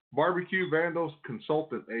BBQ Vandals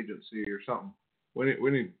consultant agency or something. We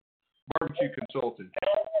need barbecue consulting. I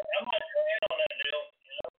might go in on that deal,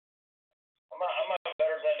 you know. I might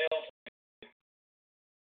better that deal too.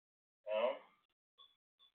 You know.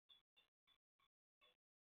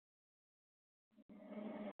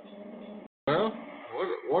 Well,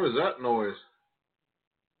 what is that noise?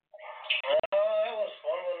 That was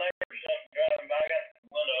one of the neighbors driving by. I got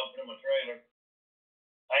the window open in my trailer.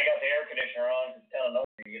 I ain't got the air conditioner on. It's kind of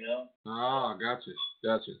noisy, you know. Ah, gotcha.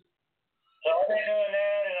 So I've been doing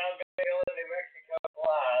that, and I've been going to New Mexico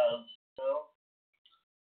live, you know.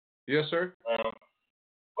 Yes, sir.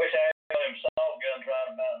 Wish I had them salt guns right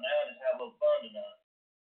about now. Just have a little fun tonight.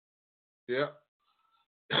 Yeah.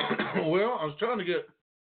 Well, I was trying to get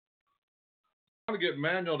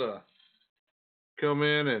Manuel to come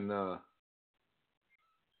in and Well,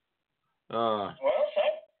 so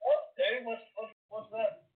what, dude? What's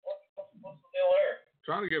that? What's the deal there?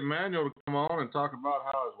 trying to get Manuel to come on and talk about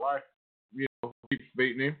how his wife, keeps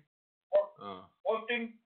beating him. Whooped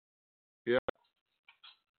him? Yeah.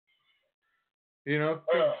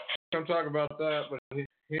 Come talk about that, but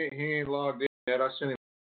he ain't logged in yet. I sent him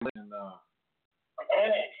and so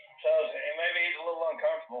maybe he's a little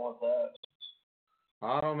uncomfortable with that.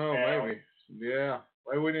 I don't know, maybe. Yeah.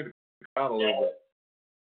 Maybe we need to cut out a little bit.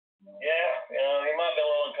 Yeah, he might be a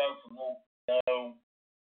little uncomfortable.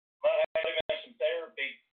 Might have to get some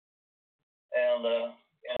therapy and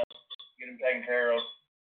get him taken care of.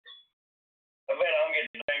 I bet I'm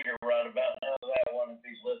getting angry right about now that one if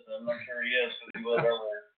he's listening. I'm sure he is because he was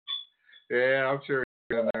earlier. Yeah, I'm sure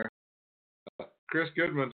he's in there. Chris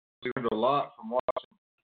Goodman learned a lot from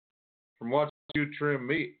watching you trim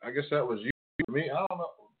meat. I guess that was you. Me, I don't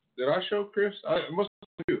know. Did I show Chris? It must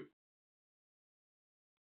have been you.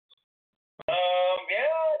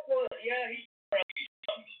 Yeah, he's around.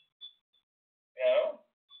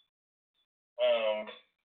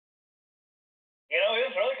 It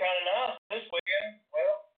was really kind of nice this weekend.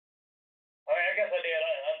 Well, I guess I did.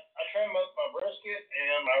 I trimmed up my brisket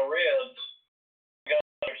and my ribs. Got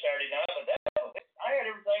there Saturday night, but I had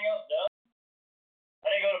everything else done. I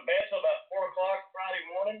didn't go to bed till about 4:00 Friday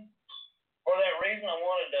morning. For that reason, I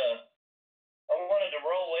wanted to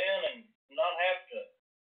roll in and not have to.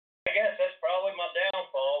 I guess that's probably my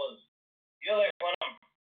downfall. Is usually when I'm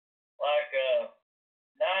like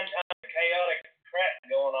 9 times chaotic crap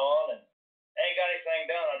going on and ain't got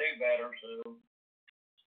anything done, I do better. So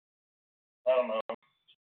I don't know.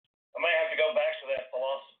 I may have to go back to that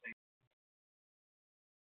philosophy.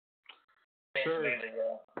 Sure.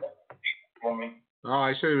 For me. Oh,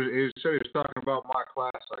 he said he was talking about my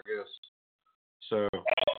class, I guess. So.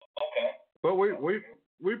 Okay. But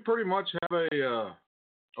we pretty much have a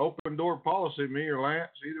open door policy, me or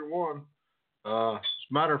Lance, either one. As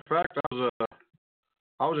a matter of fact,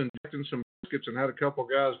 I was injecting some biscuits and had a couple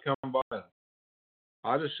guys come by.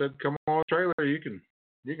 I just said, "Come on, trailer, you can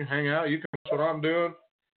hang out. You can watch what I'm doing."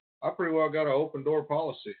 I pretty well got an open door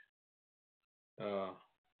policy.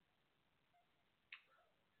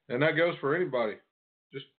 And that goes for anybody.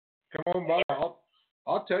 Just come on by.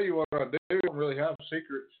 I'll tell you what I do. I don't really have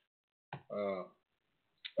secrets.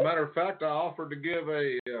 Matter of fact, I offered to give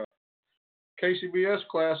a KCBS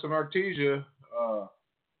class in Artesia.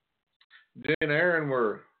 Jen and Aaron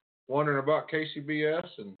were wondering about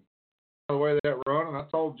KCBS and the way that run. And I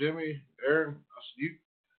told Jimmy, Aaron, I said,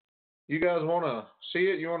 you guys want to see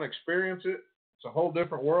it? You want to experience it? It's a whole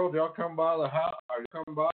different world. Y'all come by the house, or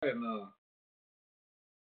come by and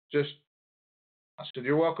I said,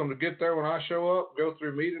 you're welcome to get there when I show up, go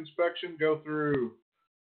through meat inspection, go through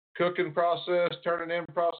cooking process, turning in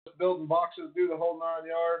process, building boxes, do the whole 9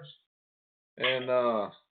 yards. And,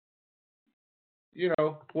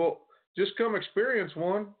 well, just come experience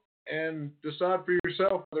one and decide for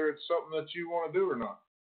yourself whether it's something that you want to do or not.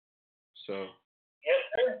 So. Yes,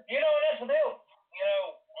 sir. That's the deal.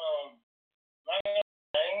 Not going to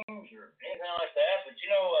names or anything like that, but,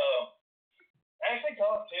 I actually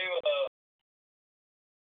talked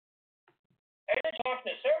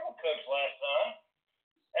to several cooks last night,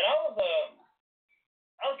 and I was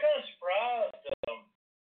kind of surprised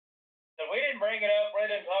that we didn't bring it up. We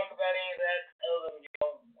didn't talk about any of that other than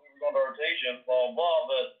we were going to Artesia and blah blah.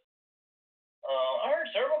 But I heard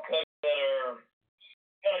several cooks that are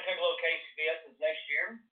going to cook a little KCBS next year.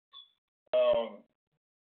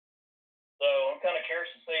 So I'm kind of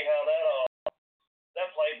curious to see how that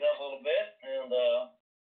plays out a little bit. And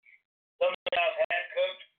some of the guys had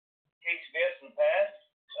cooked KCBS in the past.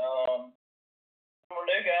 Some were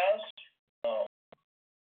new guys. So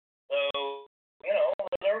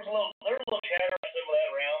there was a little chatter of some of that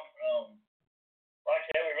around. Like I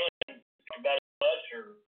said, we really didn't talk about it much,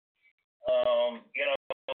 or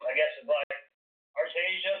I guess it's like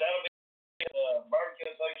Artesia. That'll be the BBQ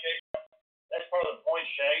Association. That's part of the points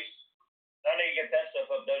chase. I need to get that stuff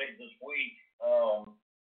updated this week.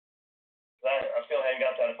 I still haven't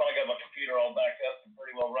got that. I finally got my computer all back up and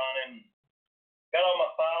pretty well running. Got all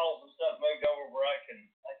my files and stuff moved over where I can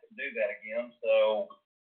do that again. So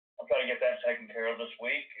I'm trying to get that taken care of this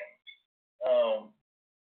week. And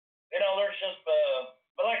there's just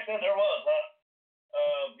but like I said, there was.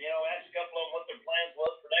 Asked a couple of them what their plans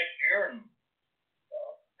was for next year, and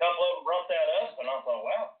a couple of them brought that up, and I thought,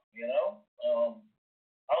 wow, I was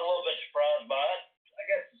a little bit surprised by it. I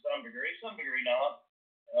guess to some degree not.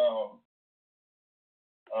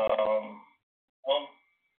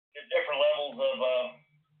 Different levels of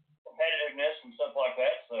competitiveness and stuff like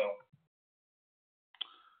that. So.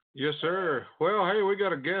 Yes, sir. Well, hey, we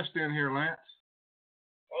got a guest in here, Lance.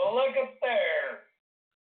 Well, look up there.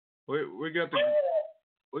 We got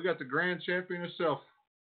the grand champion himself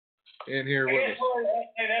in here I with guess us.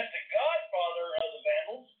 that's the godfather of the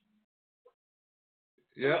Vandals.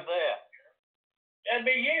 Yep. Who's that? That'd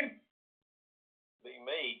be you. Be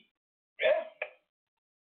me. Yeah.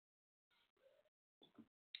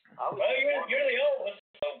 I was Well, you're the oldest,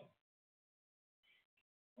 so.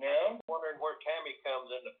 No. wondering where Tammy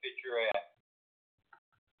comes in the picture at.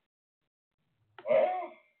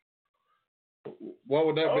 Well, What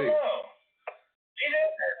would that I don't be? know. She's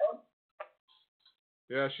in there, huh?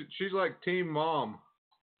 Yeah, she's like team mom.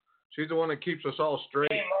 She's the one that keeps us all straight.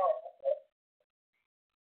 Hey, Mom.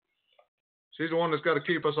 She's the one that's got to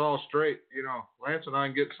keep us all straight. You know, Lance and I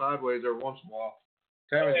can get sideways every once in a while.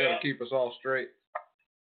 Tammy's got to keep us all straight.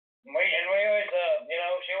 We always,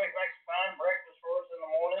 she always makes fine breakfast for us in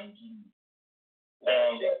the mornings.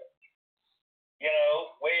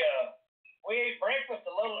 We ate breakfast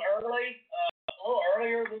a little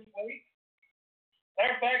earlier this week.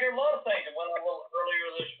 Matter of fact, there are a lot of things that went a little earlier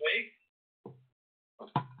this week.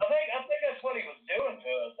 I think that's what he was doing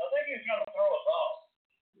to us. I think he was trying to throw us off.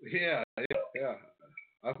 Yeah.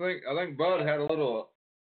 I think Bud had a little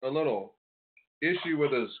issue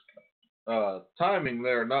with his timing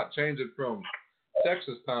there, not changing from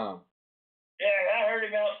Texas time. Yeah, I heard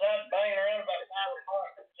him outside banging around about 5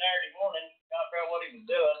 o'clock Saturday morning, trying to figure out what he was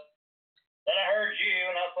doing. Then I heard you,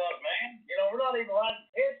 and I thought, man, we're not even riding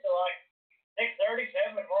pitch till like 6:30,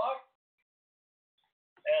 7 o'clock.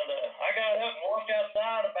 And I got up and walked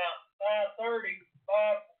outside about 5:35,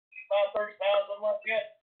 something like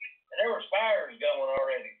that. And there were fires going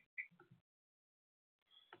already.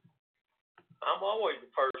 I'm always the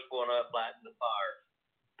first one up lighting the fire.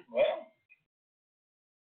 Well,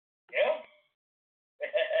 yeah.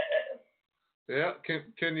 Yeah.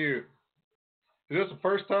 Can you? Is this the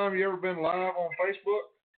first time you ever been live on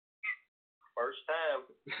Facebook? First time.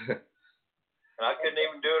 And I couldn't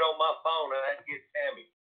even do it on my phone. I had to get Tammy.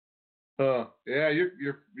 Yeah,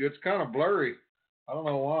 it's kind of blurry. I don't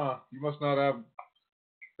know why. You must not have.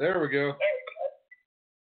 There we go.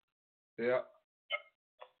 Yeah.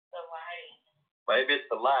 Maybe it's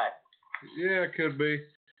the light. Yeah, it could be.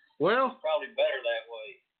 Well. Probably better that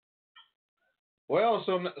way. Well,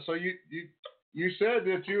 so you said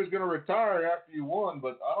that you was going to retire after you won,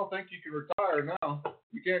 but I don't think you can retire now.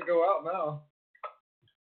 You can't go out now.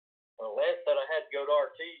 Well, Lance said I had to go to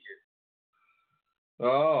Artesia.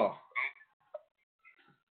 Oh.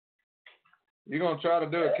 You're going to try to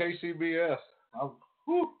do a KCBS.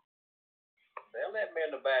 Whew. They'll let me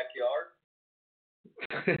in the backyard.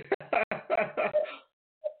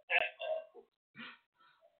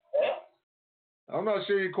 I'm not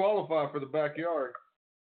sure you qualify for the backyard.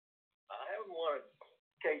 I haven't won a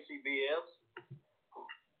KCBS.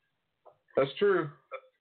 That's true.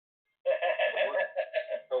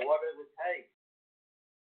 So what does it take?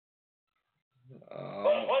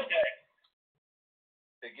 What day?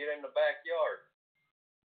 To get in the backyard.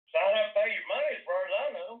 Sign up, pay your money, as far as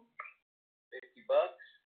I know. $50.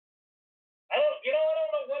 I don't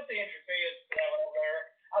know what the entry fee is for that one over there.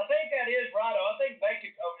 I think that is right. I think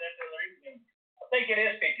Bacon told me that the other evening. I think it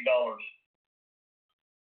is $50.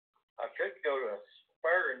 I could go to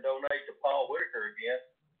Spur and donate to Paul Whitaker again.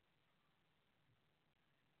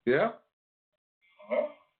 Yeah.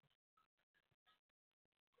 Uh-huh.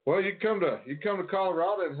 Well, you come to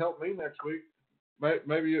Colorado and help me next week.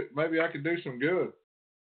 Maybe I could do some good.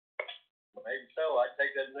 Maybe so. I'd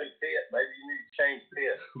take that new pit. Maybe you need to change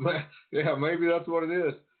pit. Yeah, maybe that's what it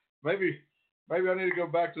is. Maybe I need to go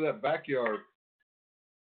back to that backyard.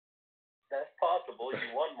 That's possible.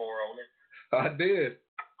 You won more on it. I did.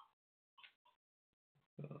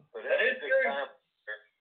 But that is a good time.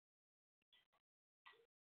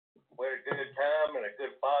 We had a good time and a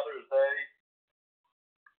good Father's Day.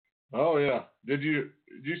 Oh yeah. Did you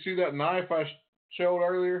see that knife I showed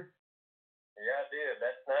earlier? Yeah, I did.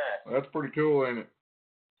 That's nice. That's pretty cool, ain't it?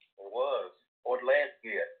 It was. What'd Lance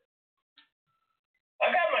get?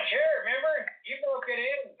 I got my chair, remember? You broke it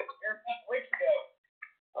in here a couple weeks ago.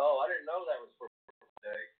 Oh, I didn't know that was for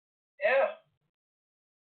Day. Yeah.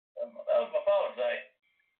 That was my Father's Day.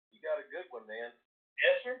 You got a good one then.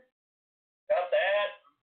 Yes, sir. Got that.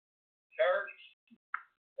 Shirts.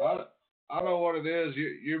 I know what it is.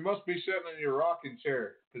 You must be sitting in your rocking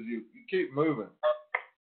chair because you keep moving.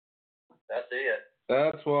 That's it.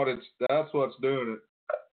 That's what's doing it.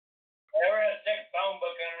 Never had a stick phone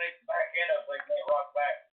book underneath the back end of it so you can't rock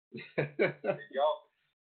back.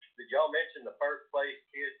 Did y'all mention the first place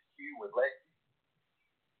Kids Q with Lexi?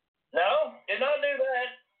 No, did not do that.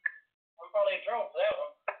 I'm probably in trouble for that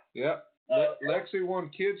one. Yep. Lexi won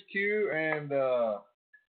Kids Q and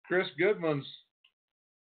Chris Goodman's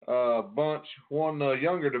bunch won the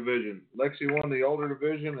younger division. Lexi won the older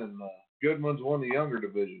division, and Goodman's won the younger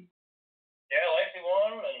division. Yeah, Lexi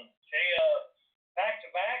won, and she back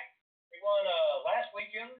to back. She won last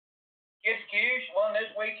weekend. Kids Q, she won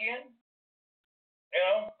this weekend. You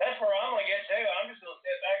know, that's where I'm gonna get to. I'm just gonna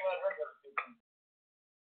sit back and let her go.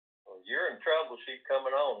 Well, you're in trouble. She's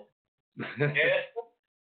coming on. Yes.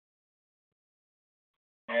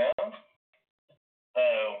 Yeah. So,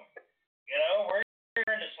 you know, we're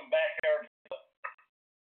into some backyard stuff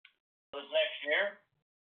this next year.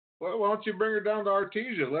 Well, why don't you bring her down to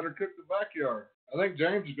Artesia? Let her cook the backyard. I think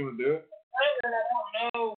James is going to do it. I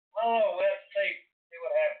don't know. We'll have to see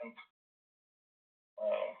what happens. I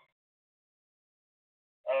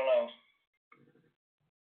don't know.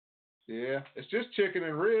 Yeah, it's just chicken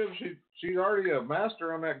and ribs. She's already a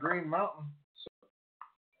master on that Green Mountain. So,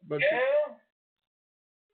 but yeah.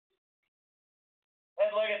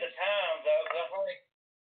 Let's look at the times, though, 'cause I think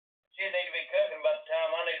she need to be cooking by the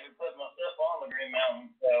time I need to be putting my stuff on the Green Mountain.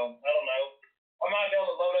 So I don't know. I might be able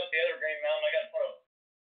to load up the other Green Mountain. I got to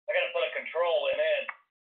put a control in it,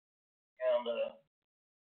 and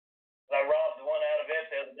I robbed the one out of it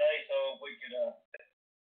the other day, so we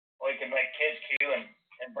could make Kids Q and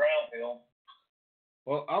Brownfield.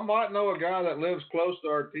 Well, I might know a guy that lives close to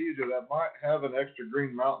Artesia that might have an extra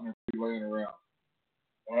Green Mountain laying around.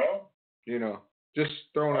 Well, you know, just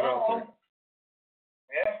throwing it out there.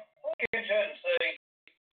 Yeah, we'll get you and see.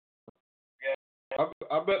 Yeah.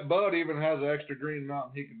 I bet Bud even has an extra Green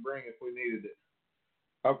Mountain he could bring if we needed it.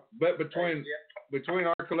 I bet between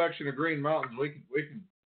our collection of Green Mountains, we can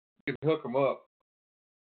hook them up.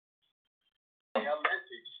 I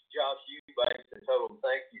messaged Josh Eubanks and told him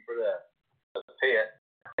thank you for the pet.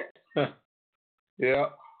 Yeah.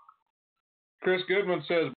 Chris Goodman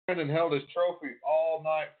says Brandon held his trophy all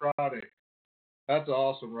night Friday. That's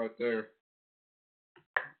awesome right there.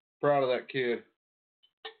 Proud of that kid.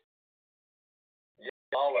 Yeah,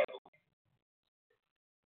 all of them.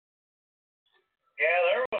 Yeah,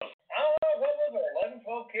 there was, I don't know, what was there, 11,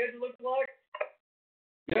 12 kids it looked like?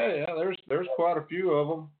 Yeah, there's quite a few of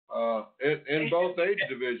them in both age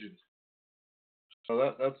divisions.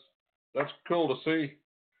 So that's cool to see.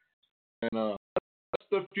 And that's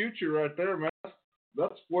the future right there, man.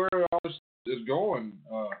 That's where all this is going.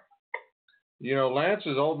 You know, Lance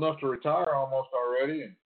is old enough to retire almost already,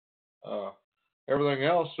 and everything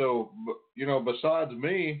else. So, you know, besides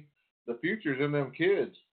me, the future's in them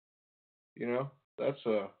kids. You know, that's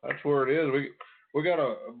where it is. We got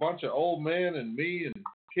a bunch of old men and me and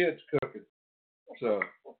kids cooking. So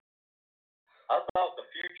I thought the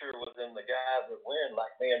future was in the guys that win,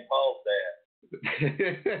 like me and Paul's dad.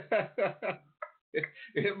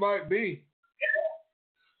 It might be.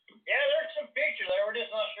 Yeah, there's some future there. We're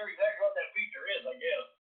just not sure exactly what that future is, I guess.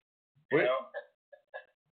 You know?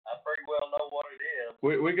 I pretty well know what it is.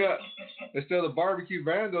 We got, instead of the BBQ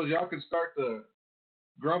Vandals, y'all can start the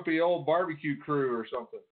Grumpy Old Barbecue Crew or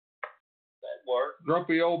something. That worked.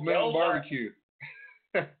 Grumpy Old Men Barbecue.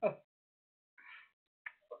 Yep,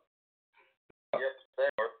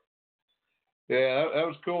 that worked. Yeah, that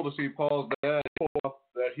was cool to see Paul's dad pull off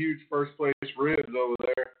that huge first place ribs over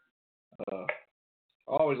there.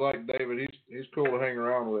 I always liked David. He's cool to hang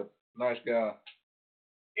around with. Nice guy.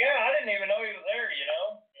 Yeah, I didn't even know he was there, you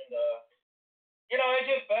know. And you know, it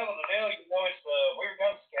just fell with the deal. You know, it's we were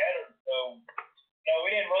kind of scattered, so you know,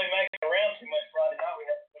 we didn't really make it around too much Friday night. We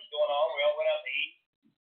had so much going on. We all went out to eat,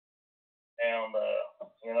 and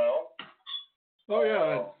you know. Oh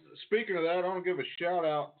yeah. Speaking of that, I want to give a shout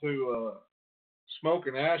out to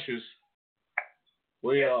Smoke and Ashes.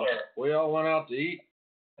 We all went out to eat,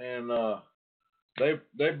 and they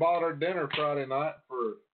bought our dinner Friday night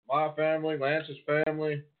for my family, Lance's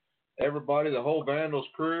family, everybody, the whole Vandals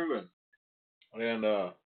crew, and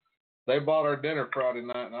they bought our dinner Friday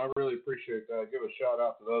night, and I really appreciate that. Give a shout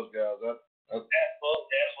out to those guys. That's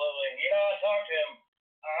Absolutely. You know, I talked to him.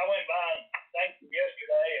 I went by and thanked him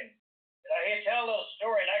yesterday, and he tell a little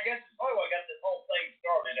story, and I guess it's probably what got this whole thing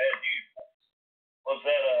started as usual. Was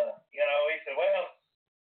that you know, he said,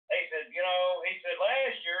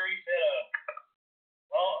 last year, he said,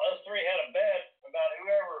 well, us three had a bet about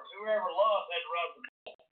whoever lost had to ride the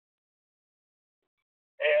bull.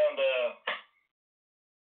 And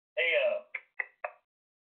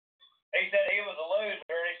he said he was a loser,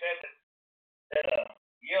 and he said that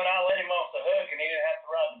you and I let him off the hook, and he didn't have to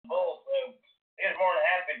ride the bull, so he was more than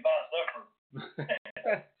happy to buy supper.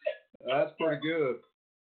 That's pretty good.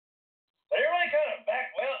 But it really kind of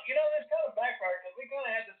this kind of backfired, because we kind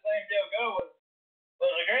of had the same deal go with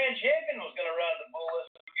the grand champion was going to ride the bull this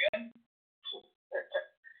weekend.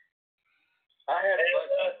 I had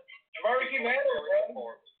the BBQ Vandals,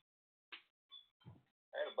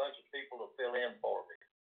 people to fill in for me.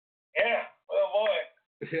 Yeah, well, boy.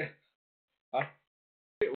 Yeah. I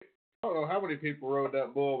don't know how many people rode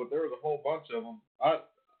that bull, but there was a whole bunch of them.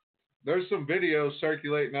 There's some videos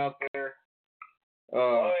circulating out there.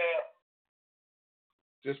 Oh, yeah.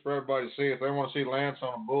 Just for everybody to see. If they want to see Lance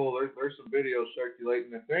on a bull, there's some videos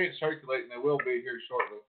circulating. If they ain't circulating, they will be here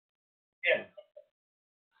shortly. Yeah.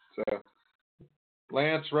 So,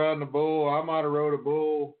 Lance riding a bull. I might have rode a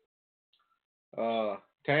bull.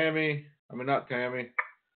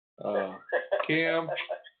 Kim.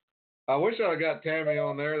 I wish I got Tammy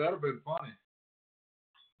on there. That'd have been funny.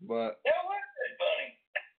 But That would have been funny.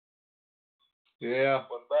 yeah.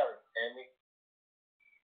 What better, Tammy?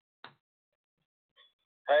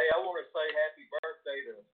 Hey, I want to say happy birthday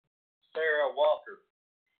to Sarah Walker.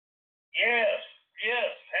 Yes.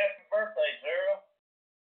 Happy birthday, Sarah.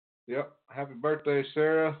 Yep. Happy birthday,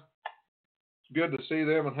 Sarah. It's good to see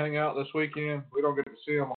them and hang out this weekend. We don't get to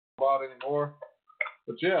see them a lot anymore.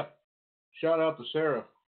 But yeah, shout out to Sarah.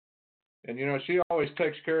 And you know, she always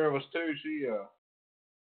takes care of us too. She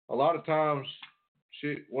a lot of times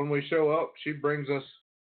when we show up, she brings us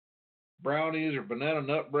brownies or banana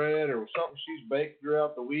nut bread or something she's baked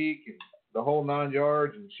throughout the week and the whole 9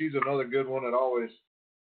 yards. And she's another good one that always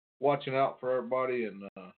watching out for everybody, and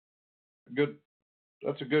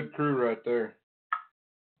that's a good crew right there.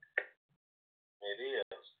 It is.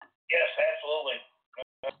 Yes, absolutely.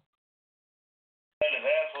 That is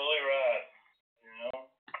absolutely right. You know?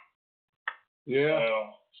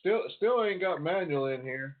 Yeah. Still ain't got Manuel in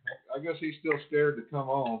here. I guess he's still scared to come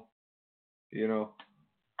on. You know.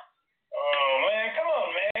 Oh man, come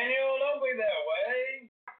on, Manuel, don't be that way.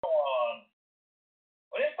 Come on.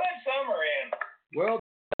 Well, let's put summer in. Well,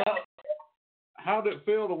 how did it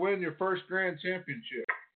feel to win your first grand championship?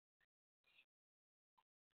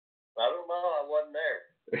 I don't know. I wasn't there.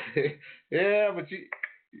 Yeah, but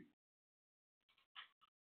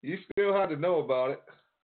you still had to know about it.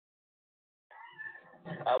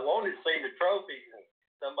 I wanted to see the trophy.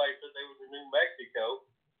 Somebody said they was in New Mexico.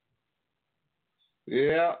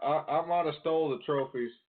 Yeah, I might have stole the trophies.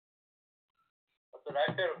 I said I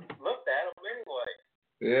could have looked at them anyway.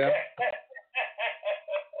 Yeah.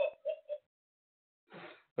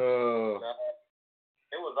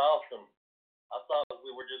 It was awesome. I thought we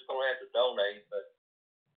were just going to have to donate, but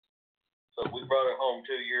so we brought it home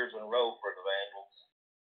 2 years in a row for the Vandals.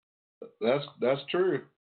 That's true.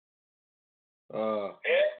 Yeah.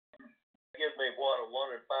 Give me what, a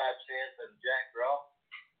 1 in 5 chance at a jack draw?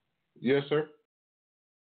 Yes, sir.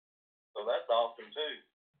 So that's awesome too.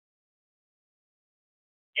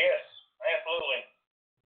 Yes, absolutely.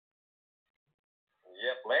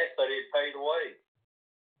 Yep, Lance said he'd paid away.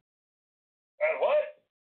 And what?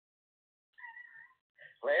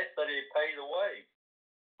 Lance said he'd paid away.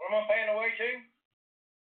 What am I paying away to?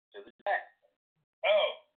 To the jack. Oh.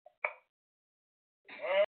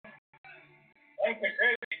 I'm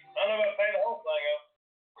contributing. I don't know if I pay the whole thing up.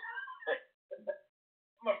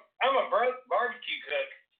 I'm a barbecue cook.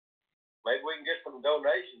 Maybe we can get some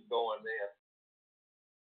donations going then.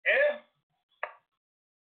 Yeah.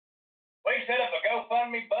 We can set up a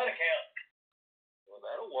GoFundMe butt account. Well,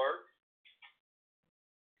 that'll work.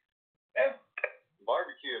 Yeah.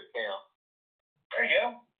 Barbecue account. There you go.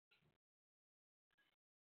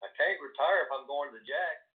 I can't retire if I'm going to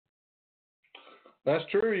Jack. That's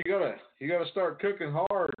true. You gotta start cooking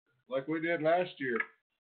hard like we did last year.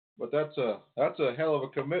 But that's a hell of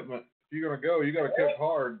a commitment. If you're gonna go, you gotta cook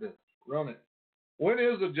hard to run it. When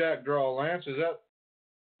is the jack draw, Lance? Is that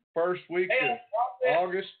first week of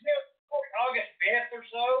August? August 5th or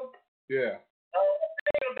so. Yeah. I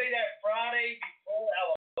think it'll be that Friday before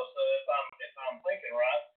Alamosa, if I'm thinking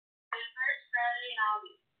right. The first Friday in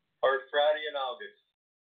August. First Friday in August.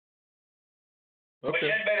 Which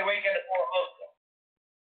Okay. should be the weekend before Alamosa.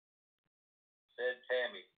 Said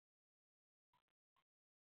Tammy.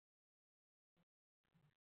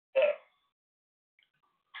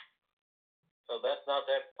 So that's not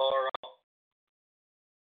that far off.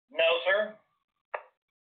 No, sir.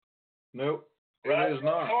 Nope. It is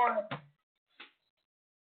not.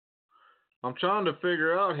 I'm trying to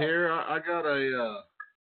figure out here. I got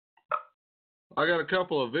a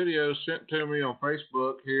couple of videos sent to me on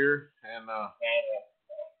Facebook here, and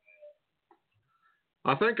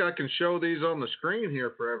I think I can show these on the screen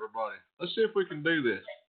here for everybody. Let's see if we can do this.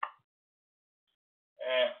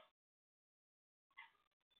 Yeah.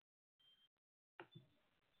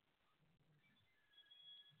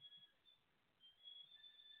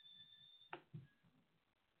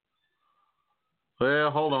 Well,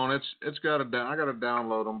 hold on. It's got to down. I got to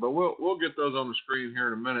download them, but we'll get those on the screen here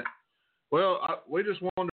in a minute. Well, we just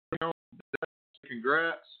wanted to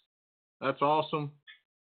congrats That's awesome.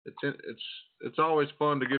 It's always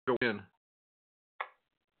fun to get a win.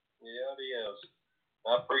 Yeah, it is.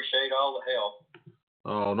 I appreciate all the help.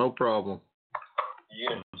 Oh, no problem. You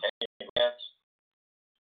and Tammy, Vance,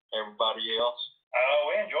 everybody else.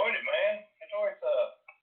 We enjoyed it, man. It's always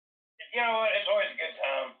you know what? It's always a good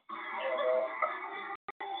time.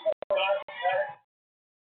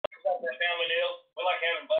 It's like a family deal. We like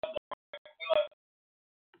having fun.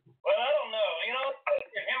 Well, I don't know. You know,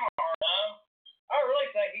 give him a hard time. I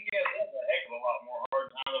really think he gives us a heck of a lot more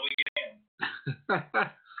hard time than we give him.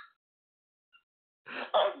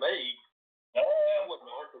 Not me. No, I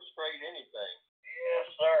wouldn't orchestrate anything. yes,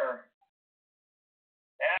 sir.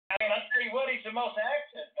 I mean, I tell you what, he's the most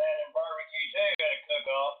active man in barbecue too. Got to cook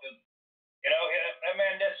off because you know that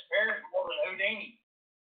man disappears more than Houdini.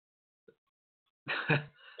 Got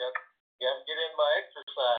to get in my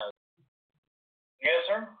exercise. Yes,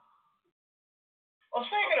 sir. Well,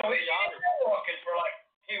 speaking of which, you didn't walking for like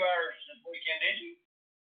 2 hours this weekend, did you?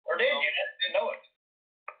 Or did you? I didn't know it.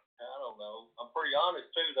 I don't know. I'm pretty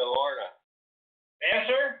honest too, though, aren't I? Yes,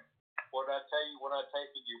 sir. What did I tell you when I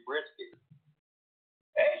tasted your brisket?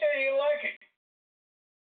 They say you like it.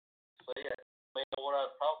 See, I know what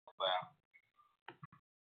I was talking about.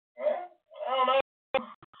 Well, I don't know.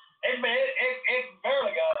 It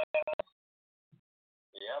barely got out.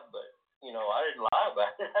 Yeah, but, you know, I didn't lie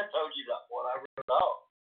about it. I told you that what I really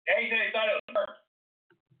thought. Yeah, he said he thought it was burnt.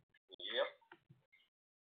 Yep.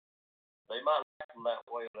 They might like them that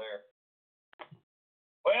way there.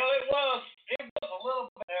 Well, it was a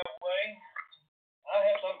little bit that way. I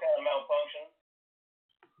had some kind of malfunction.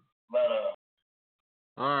 But,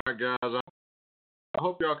 All right, guys. I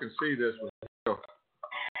hope y'all can see this.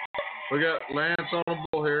 We got Lance on the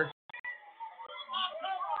bull here.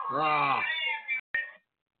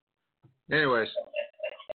 Anyways,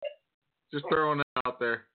 just throwing that out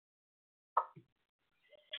there.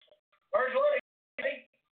 where's Woody?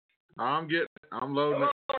 I'm loading it.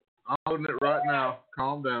 I'm loading it right now.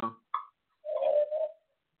 Calm down.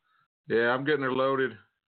 Yeah, I'm getting her loaded.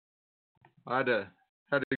 I had to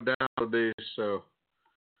download these, so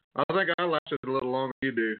I think I lasted a little longer than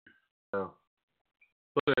you do. So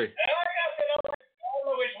let's see. I don't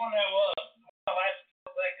know which one that was.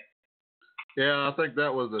 Yeah, I think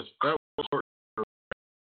that was short.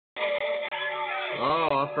 Oh,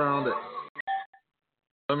 I found it.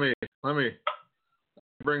 Let me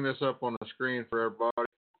bring this up on the screen for everybody.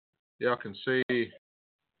 Y'all can see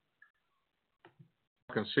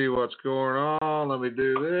what's going on. Let me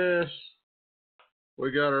do this.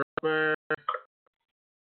 We got her up there.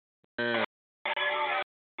 And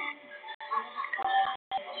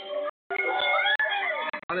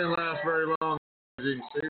I didn't last very long, as you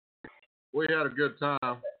can see. We had a good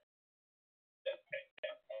time.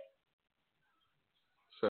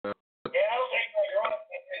 So. Yeah, I don't think you're on the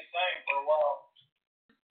same for a while.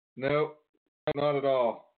 Nope, not at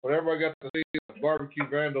all. But everybody got to see the BBQ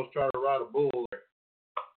Vandals try to ride a bull there.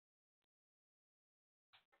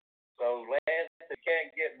 So, Lance, if you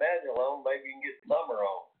can't get manual on, maybe you can get Summer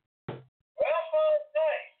on. Well,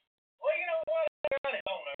 thanks. Well, you know what? I got his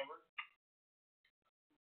phone number.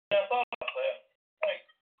 I thought about that. Thanks.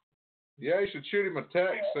 Yeah, you should shoot him a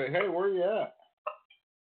text. Say, hey, where you at?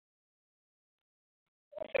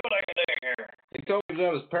 Let's see what I can do here. He told me he was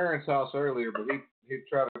at his parents' house earlier, but he'd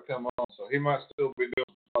try to come on, so he might still be doing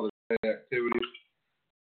some Father's Day activities.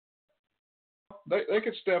 They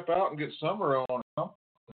could step out and get Summer on or something.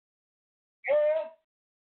 Yeah.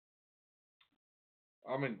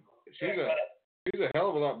 I mean, she's a hell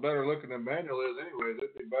of a lot better looking than Manuel is anyways.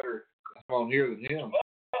 It'd be better to come on here than him. Well,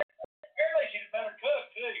 apparently she's a better cook,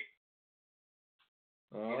 too.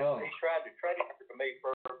 You know, he tried to trade her to me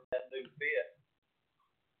for that new fit.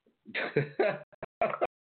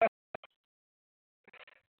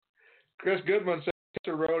 Chris Goodman said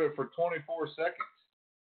he rode it for 24 seconds.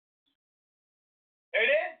 Who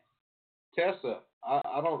did? Tessa,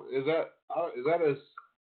 I don't. Is that his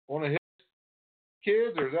one of his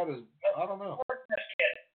kids or is that his? I don't know.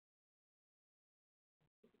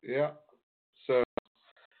 Yeah. So,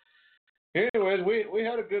 anyways, we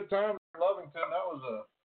had a good time in Lovington. That was a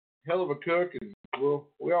hell of a cook, and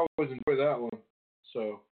we always enjoy that one.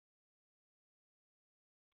 So.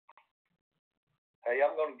 Hey,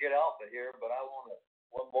 I'm going to get off of here, but I want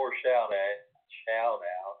one more shout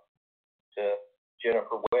out to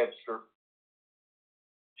Jennifer Webster.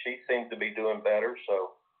 She seems to be doing better,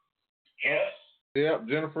 so. Yes. Yep,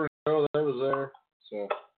 Jennifer and Joe, they was there. So.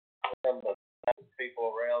 Some of the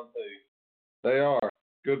people around too. They are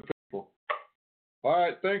good people. All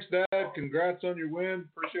right, thanks, Dad. Congrats on your win.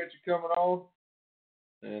 Appreciate you coming on.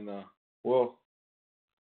 And we'll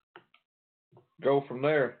go from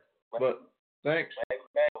there. But thanks. Maybe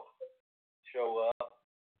Matt show up.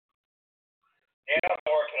 Yeah, I'm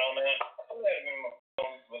working on that.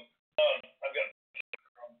 I've got.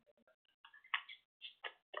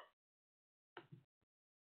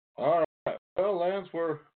 All right. Well, Lance,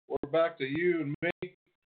 we're back to you and me.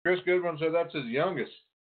 Chris Goodman said that's his youngest.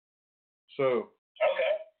 So. Okay.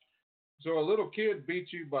 So a little kid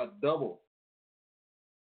beat you by double.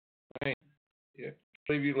 Man, yeah,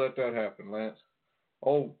 believe you let that happen, Lance.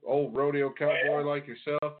 Old rodeo cowboy like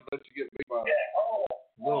yourself let you get beat by. Yeah,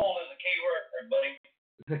 old is a key word there, buddy.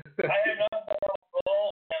 I have not been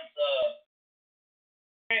old since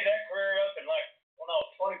made that career up in like when I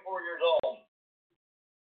was 24 years old.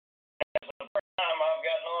 That's the first time I've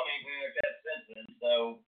gotten on anything like that since then.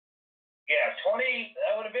 So yeah, 20.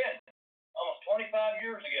 That would have been almost 25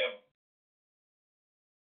 years ago.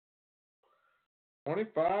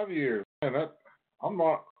 25 years. Man, I'm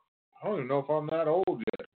not. I don't even know if I'm that old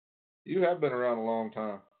yet. You have been around a long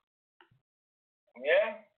time.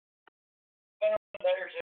 Yeah. Been around a day or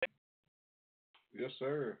two. Yes,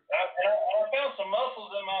 sir. I found some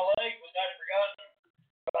muscles in my leg, which I'd forgotten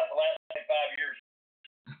about the last 25 years.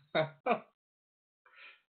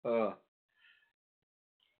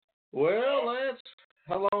 Well, Lance,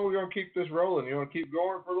 how long are we going to keep this rolling? You want to keep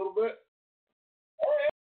going for a little bit? Oh, yeah.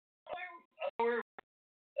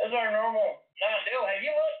 This is our normal night deal. Have you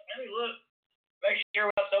looked? Let me look. Make sure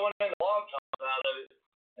we're not throwing in the blog talk out of it.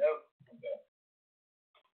 Nope. Okay.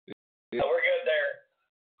 Yeah. So we're good there.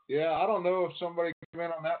 Yeah, I don't know if somebody came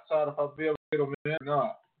in on that side, if I'll be able to get them in or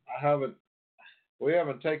not. We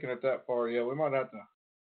haven't taken it that far yet. We might have to do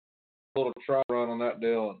a little try run on that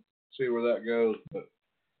deal and see where that goes. But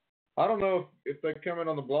I don't know if they come in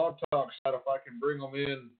on the blog talk side, if I can bring them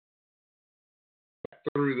in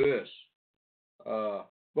through this.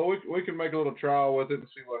 But we can make a little trial with it and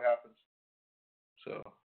see what happens. So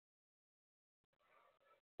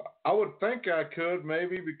I would think I could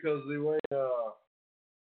maybe because the way the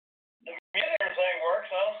thing works.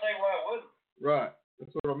 I don't see why it wouldn't. Right.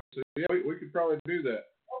 That's what I meant to. Yeah, we could probably do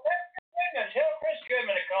that. Well, tell Chris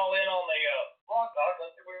Goodman to call in on the blog talk.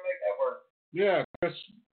 Let's see if we can make that work. Yeah, Chris,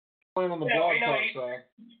 playing on the blog talk side.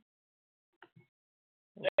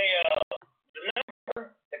 The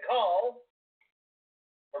number to call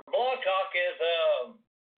for blog talk is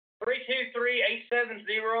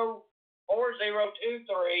 323-870-4023.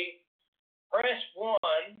 Press 1,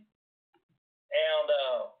 and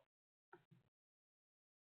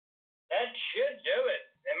that should do it.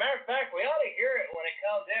 As a matter of fact, we ought to hear it when it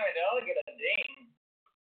comes in. It ought to get a ding.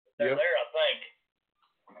 They're there, I think.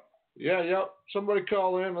 Yeah, yep. Somebody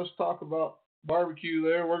call in. Let's talk about barbecue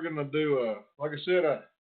there. We're going to do, like I said, I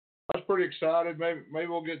was pretty excited. Maybe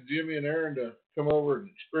we'll get Jimmy and Aaron to come over and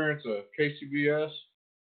experience a KCBS.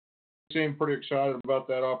 They seem pretty excited about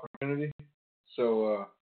that opportunity. So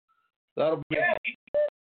that'll be. Yeah,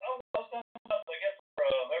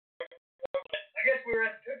 I guess we were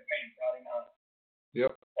at the cook meeting Friday night.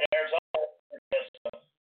 Yep. And there's all this stuff.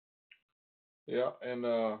 Yeah, and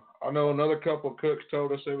I know another couple of cooks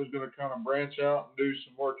told us they was going to kind of branch out and do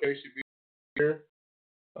some more KCB here.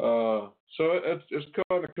 So it's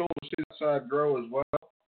kind of cool to see that side grow as well.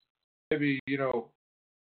 Maybe,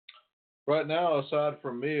 right now, aside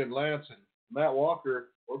from me and Lance and Matt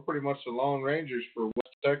Walker, we're pretty much the Lone Rangers for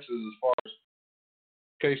West Texas as far as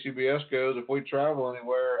KCBS goes. If we travel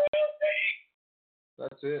anywhere,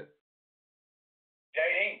 that's it.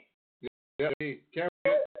 JD. Yeah,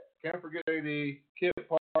 can't forget JD. Kip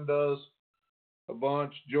Parton does a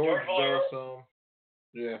bunch. George does some.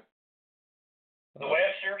 Yeah. The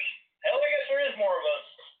Websters. Hell, I guess there is more of us.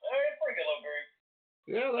 It's a pretty good little group.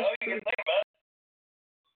 Yeah, that's true. You can think about it.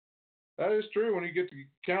 That is true. When you get to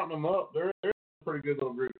counting them up, there's a pretty good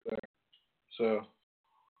little group there. So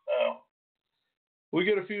we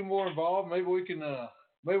get a few more involved. Maybe we can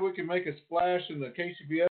make a splash in the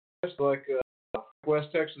KCBS like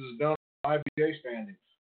West Texas has done IPA standings.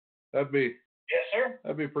 That'd be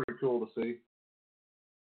That'd be pretty cool to see.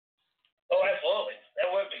 Oh, absolutely. That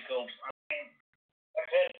would be cool. Like I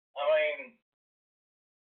said,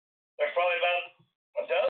 there's probably about a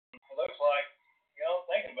dozen, it looks like,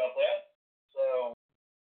 thinking about that. So,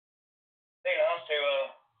 be nice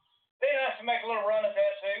to make a little run at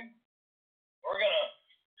that too.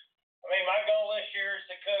 My goal this year is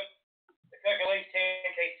to cook at least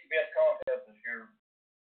 10 KCBS contests this year.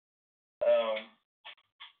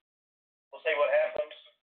 We'll see what happens.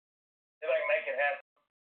 See if I can make it happen.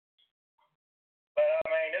 But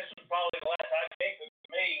this is probably the last IPA cook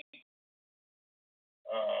for me.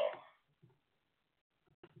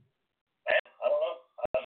 I don't know.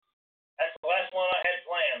 That's the last one I had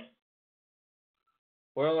planned.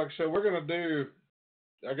 Well, like I said, we're gonna do,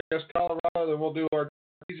 I guess, Colorado. Then we'll do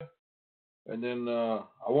Artesia, and then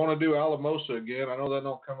I want to do Alamosa again. I know that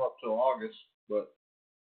don't come up till August, but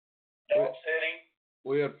Dodge City.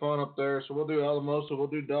 we had fun up there, so we'll do Alamosa. We'll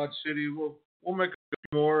do Dodge City. We'll make a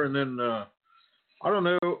few more, and then I don't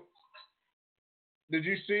know. Did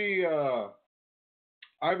you see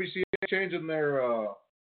IBCA changing their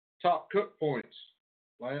top cook points,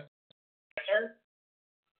 Lance? Yes, sir.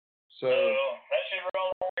 So that should roll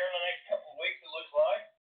over here in the next couple of weeks, it looks like.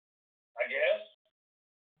 I guess.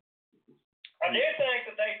 I do think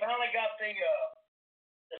that they finally got the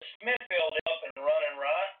Smithfield up and running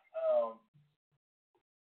right.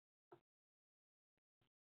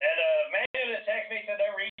 And man that texted me said they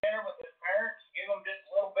were eating with his parents, give them just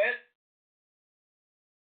a little bit.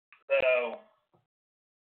 So.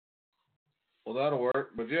 Well, that'll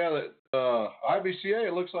work. But yeah, IBCA,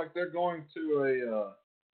 it looks like they're going to a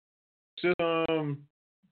system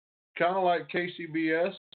kind of like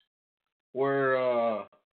KCBS, where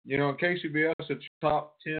in KCBS it's your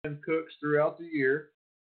top 10 cooks throughout the year.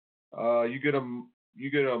 You get a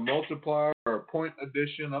multiplier or a point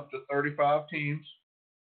addition up to 35 teams.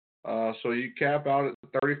 So you cap out at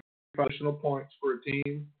 35 additional points for a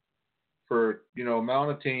team for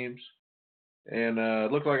amount of teams. And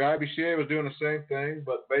it looked like IBCA was doing the same thing,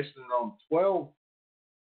 but basing it on 12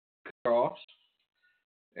 cook-offs.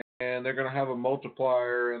 And they're going to have a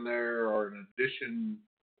multiplier in there or an addition.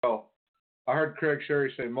 Well, I heard Craig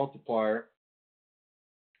Sherry say multiplier.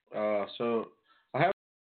 So I haven't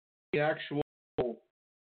seen the actual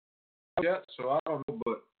yet, so I don't know.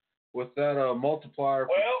 But with that multiplier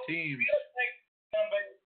for teams.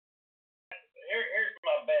 Here's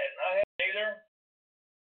my bet. I haven't either.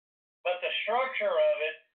 But the structure of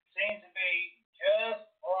it seems to be just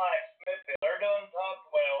like Smithfield. They're doing top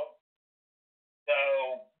 12. So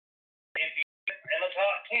if you get in the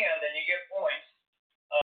top 10, then you get points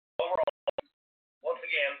overall, once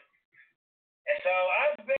again. And so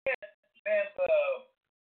I've been since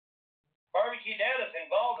Barbecue Dad is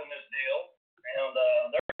involved in this deal, and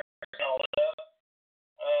they're doing all this stuff.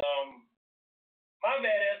 My bet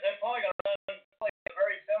is they're probably going to run a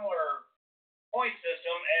very similar point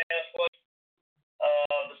system as what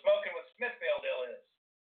the Smoking with Smithfield deal is.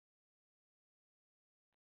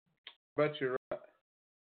 Bet you're right.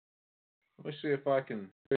 Let me see if I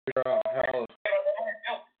can figure out how.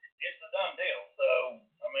 It's a done deal. So,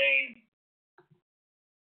 I mean,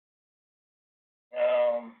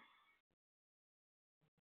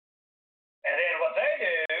 and then what they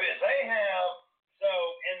do is they have, so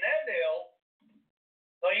in that deal,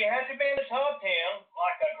 so you have to be in the top 10,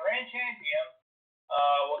 like a grand champion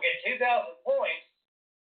will get 2,000 points,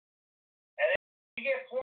 and then you get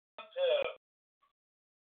points up to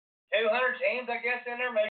 200 teams, I guess, in there,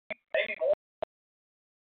 maybe more.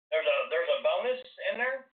 There's a bonus in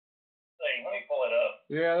there. Let's see, let me pull it up.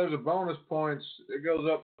 Yeah, there's a bonus points. It goes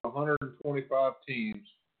up to 125 teams.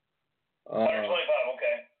 125,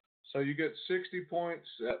 okay. So you get 60 points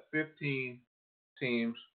at 15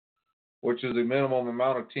 teams, which is the minimum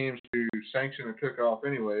amount of teams to sanction a cook-off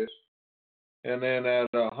anyways. And then at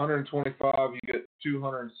 125, you get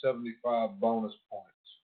 275 bonus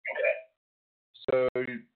points. Okay. So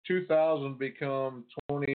 2,000 become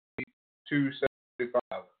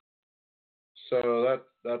 2,275. So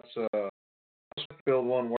that's Smithfield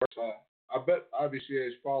one works. I bet IBCA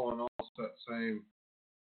is following also that same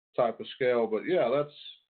type of scale. But yeah, that's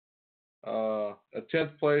a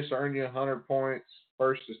 10th place earn you 100 points.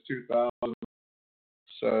 First is 2,000.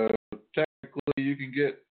 So technically you can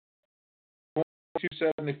get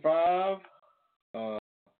 275,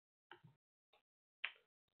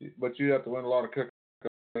 but you have to win a lot of cook.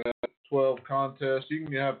 12 contests. You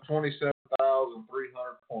can have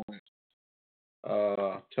 27,300 points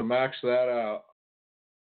to max that out.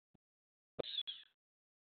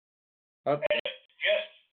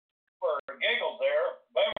 Just for giggles there,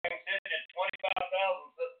 Boomerang sits at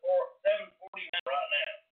 25,749 right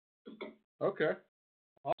now. Okay.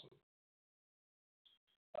 Awesome.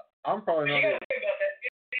 I'm probably not. You got to think about that.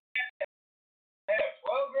 They have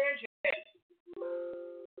 12 grand champions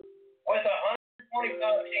with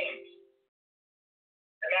 125 teams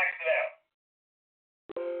to max it out.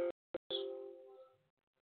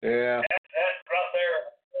 Yeah. That's right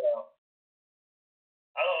there.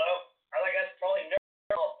 I don't know. I think that's probably never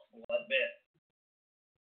possible, I bet.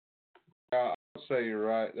 I would say you're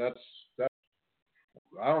right. That's.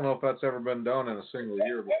 I don't know if that's ever been done in a single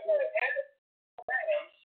year before.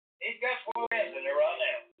 He's got 12 wins in there right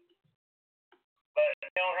now. But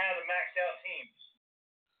they don't have the maxed out teams.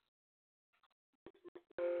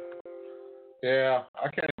 Yeah, I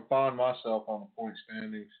can't even find myself on the point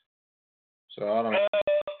standings. So I don't know.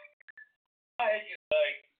 I had you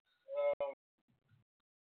say,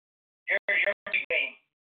 you're team,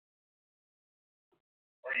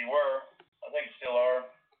 or you were. I think you still are.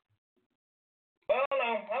 Well, no,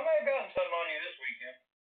 I may have gotten something on you this weekend.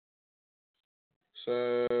 So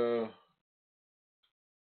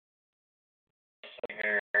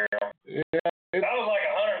yeah, That was like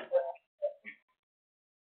 100.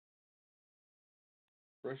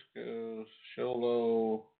 Briscoe,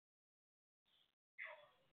 Sholo.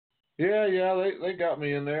 Yeah, they got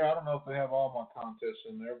me in there. I don't know if they have all my contests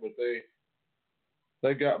in there, but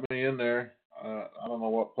they got me in there. I don't know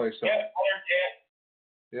what place that. Yeah,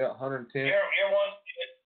 110. Yeah, 110. You're one.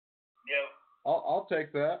 Yeah. I'll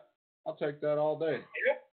take that. I'll take that all day.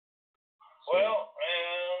 Yeah. Well,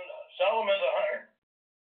 and Solomon's 100.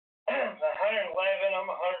 111. I'm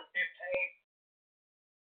 115.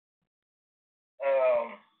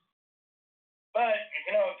 But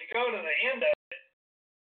you know, if you go to the end of it,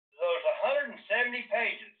 there's 170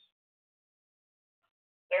 pages.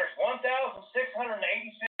 There's 1,686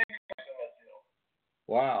 in this deal.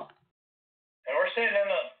 Wow. And we're sitting in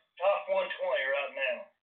the top 120 right now.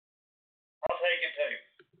 I'll take it too.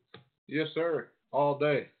 Yes, sir. All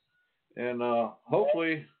day. And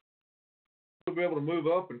hopefully we'll be able to move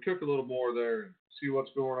up and cook a little more there and see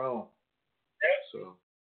what's going on. Yep. So.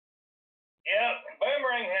 Yep. And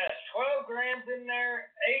Boomerang has 12 grams in there,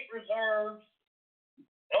 8 reserves,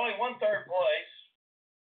 only 1 third place.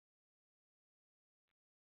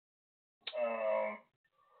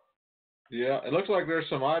 Yeah, it looks like there's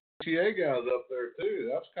some ITA guys up there too.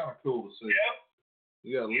 That's kind of cool to see. Yep.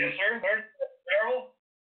 Yeah. Yes, sir. There's several.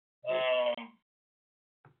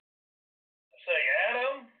 Let's see,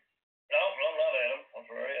 Adam. No, not Adam. I'm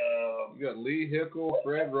sorry. You got Lee Hickle,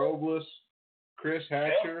 Fred Robles, Chris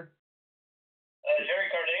Hatcher. Jerry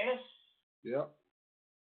Cardenas. Yep.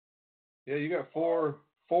 Yeah, you got four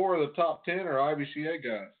of the top 10 are IBCA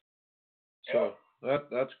guys. So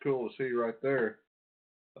that's cool to see right there.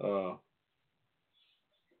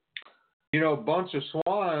 You know, Bunch of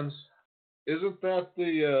Swines, isn't that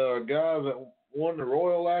the guy that won the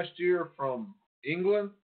Royal last year from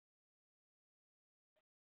England?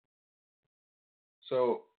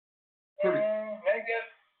 So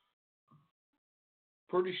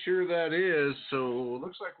pretty sure that is. So it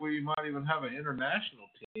looks like we might even have an international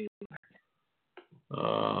team.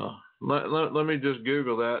 Let me just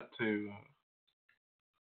Google that to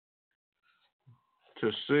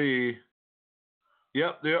see.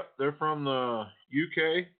 Yep, they're from the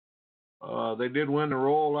UK. They did win the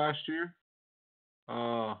Royal last year.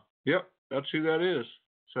 Yep, that's who that is.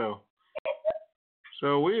 So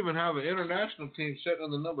we even have an international team sitting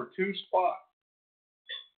in the number 2 spot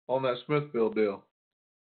on that Smithville deal.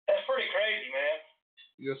 That's pretty crazy, man.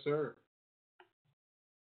 Yes, sir.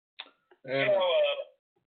 And you know,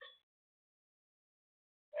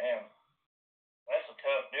 man, that's a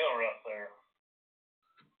tough deal right there.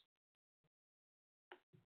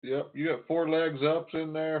 Yep, you got 4 legs ups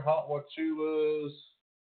in there, Hot Wachulas,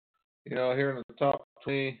 you know, here in the top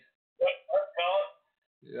 20.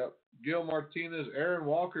 Yep. Gil Martinez, Aaron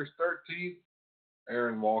Walker's 13th.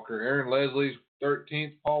 Aaron Leslie's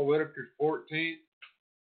 13th. Paul Whitaker's 14th.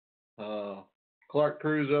 Clark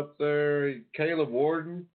Cruz up there. Caleb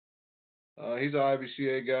Warden. He's an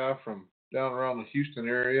IBCA guy from down around the Houston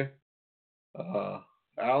area.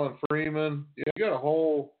 Alan Freeman. Yeah, you got a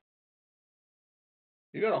whole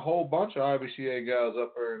bunch of IBCA guys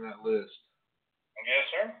up there in that list. Yes,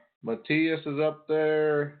 sir. Matthias is up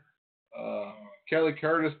there. Kelly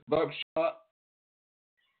Curtis, Buckshot.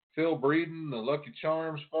 Phil Breeden, the Lucky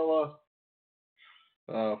Charms fella.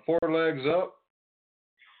 4 legs up.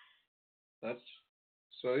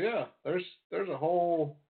 There's a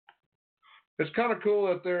whole. It's kind of cool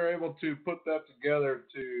that they're able to put that together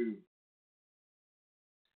to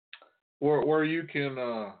where you can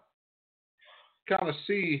kind of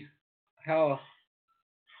see how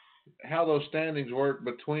those standings work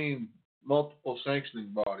between multiple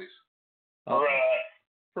sanctioning bodies. Right.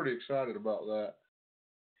 Pretty excited about that.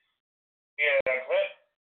 Yeah, that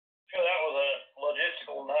was a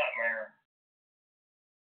logistical nightmare.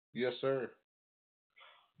 Yes, sir.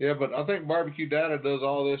 Yeah, but I think Barbecue Data does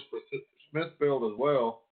all this for Smithfield as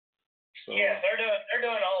well. So. Yes, they're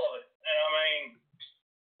doing all of it, and I mean,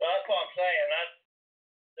 that's what I'm saying. That's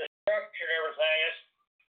the structure and everything.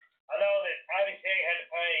 I know that IBC had to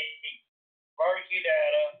pay Barbecue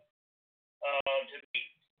Data to be.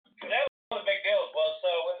 That was one of the big deals was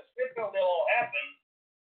so when the Smithfield deal all happened,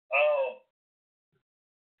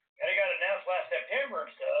 and it got announced last September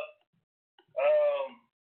and stuff.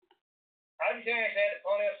 IBC IBCA had to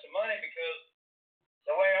pony up some money because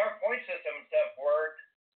the way our point system and stuff worked,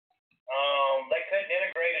 they couldn't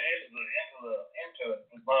integrate it into it,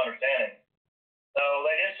 is my understanding. So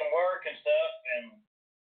they did some work and stuff, and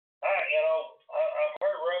I've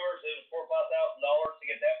heard rumors it was $4,000 or $5,000 to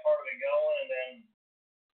get that part of it going, and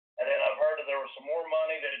then I've heard that there was some more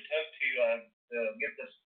money that it took to get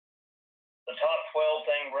the top 12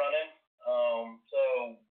 thing running.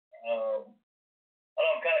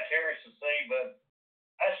 I'm kind of curious to see, but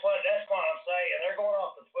that's why I'm saying they're going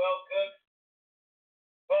off the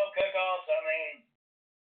 12 cook-offs. I mean,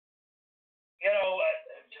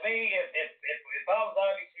 to me, if I was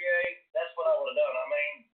IBCA, that's what I would have done. I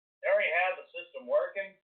mean, they already have the system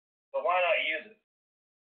working, but why not use it?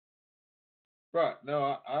 Right.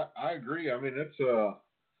 No, I agree. I mean, it's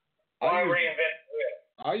Why reinvent it?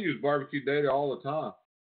 I use barbecue data all the time.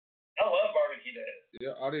 I love barbecue data.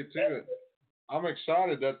 Yeah, I do too. I'm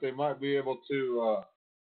excited that they might be able to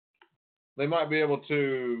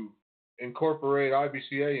incorporate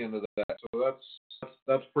IBCA into that. So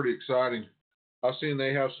that's pretty exciting. I've seen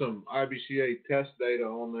they have some IBCA test data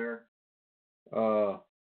on there. So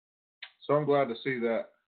I'm glad to see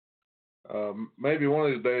that. Maybe one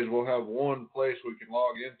of these days we'll have one place we can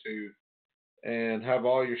log into and have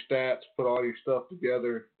all your stats, put all your stuff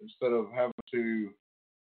together instead of having to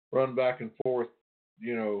run back and forth,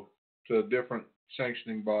 to different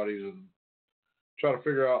sanctioning bodies and try to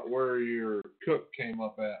figure out where your cook came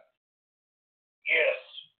up at. Yes,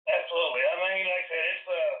 absolutely. I mean, like I said,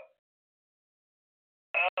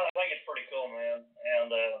 I think it's pretty cool, man.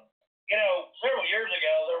 And several years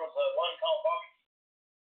ago there was one called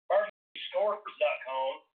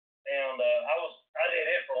BBQScores.com, and I did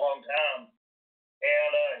it for a long time.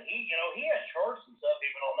 And he had charts and stuff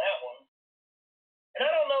even on that one. And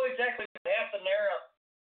I don't know exactly what happened there.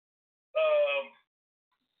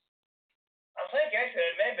 I think actually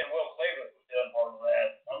it may have been Will Cleveland who did part of that.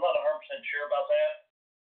 I'm not 100% sure about that.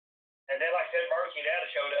 And then, like I said, Barbecue Data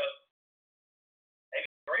showed up maybe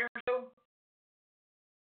 3 years ago.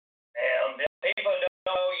 And people don't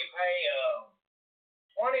know you pay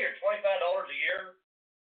 $20 or $25 a year,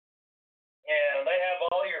 and they have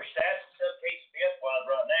all your stats and stuff KCBS wise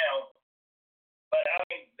right now. But I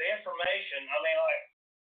mean, the information. I mean, like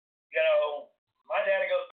my data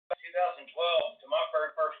goes back to 2012 to my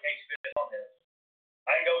first KCBS contest.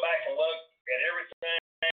 I can go back and look at everything,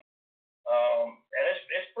 and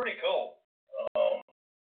it's pretty cool.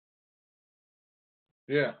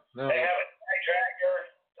 Yeah. No. They have a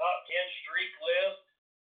tracker, top 10 streak list.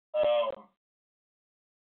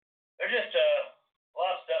 There's just a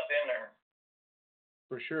lot of stuff in there.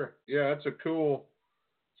 For sure. Yeah, it's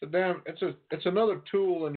another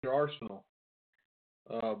tool in your arsenal.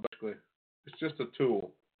 Basically, it's just a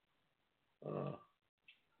tool. Well,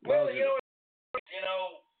 if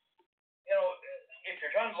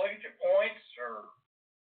you're trying to look at your points, or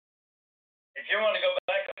if you want to go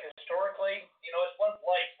back historically, it's one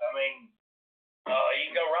place. I mean, you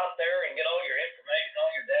can go right there and get all your information, all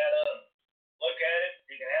your data, and look at it.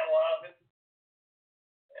 You can analyze it,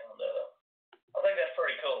 and I think that's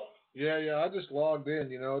pretty cool. Yeah. I just logged in.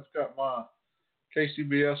 It's got my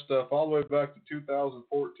KCBS stuff all the way back to 2014,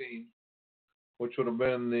 which would have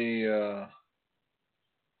been the,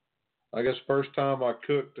 first time I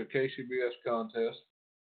cooked a KCBS contest.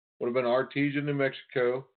 Would have been Artesia, New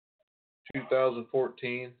Mexico,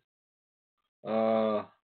 2014.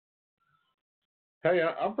 Hey,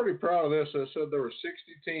 I'm pretty proud of this. I said there were 60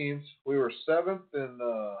 teams. We were 7th in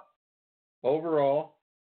overall,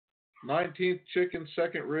 19th chicken,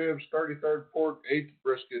 2nd ribs, 33rd pork, 8th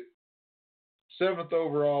brisket, 7th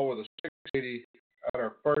overall with a 680 at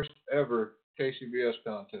our first ever KCBS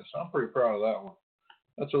contest. I'm pretty proud of that one.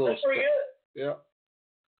 That's pretty good. Yeah.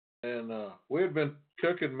 And we had been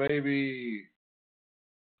cooking maybe,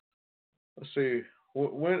 let's see,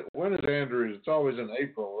 when is Andrews? It's always in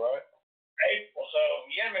April, right? April, so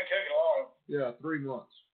you haven't been cooking long. Yeah, 3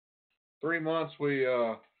 months. 3 months we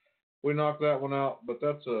knocked that one out, but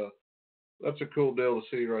that's a cool deal to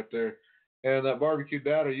see right there. And that barbecue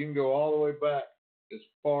data, you can go all the way back as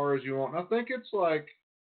far as you want. And I think it's like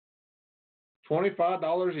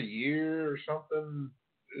 $25 a year or something.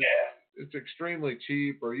 Yeah. It's extremely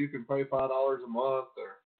cheap, or you can pay $5 a month,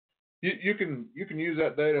 or you can use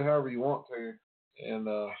that data however you want to. And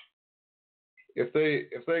if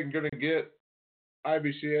they're gonna get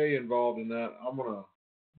IBCA involved in that,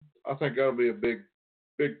 I think that'll be a big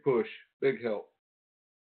push, big help.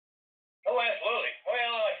 Oh, absolutely.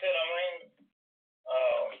 Well, like I said, I mean,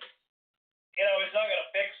 it's not gonna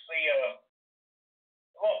fix it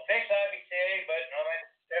won't fix IBCA, but I mean,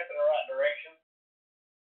 it's a step in the right direction.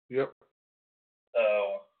 Yep.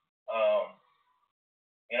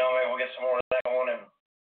 get some more of that going, and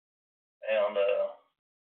we're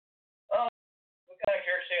kind of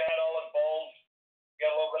curious to see how it all unfolds. Get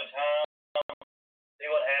a little bit of time, see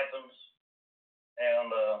what happens, and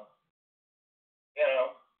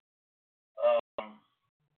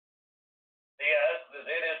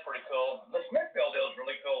it is pretty cool. The Smithfield deal is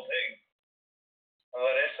really cool too,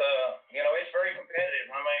 but it's it's very competitive.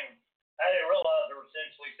 I mean, I didn't realize there were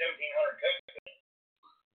essentially 1,700 cooks.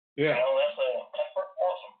 Yeah. That's pretty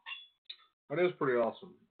awesome. That is pretty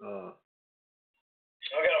awesome.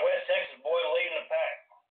 We got a West Texas boy leading the pack.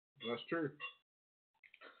 That's true.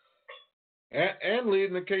 And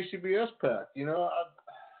leading the KCBS pack. Leading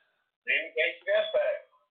the KCBS pack.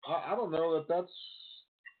 I don't know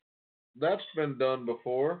that's been done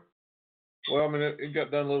before. Well, I mean, it got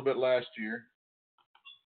done a little bit last year,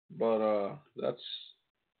 but that's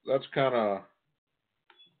kind of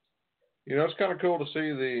it's kind of cool to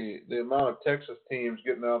see the amount of Texas teams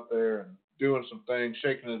getting out there and doing some things,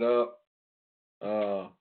 shaking it up.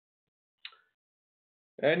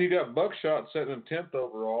 And you got Buckshot sitting in 10th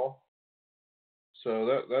overall,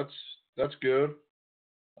 so that's good.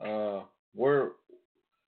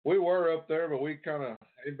 We were up there, but we kind of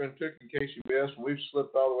ain't been picking KCBS, and we've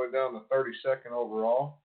slipped all the way down to 32nd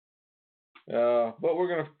overall. But we're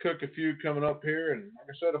going to cook a few coming up here, and like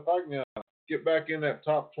I said, if I can get back in that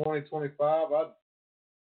top 20, 25,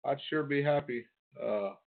 I'd sure be happy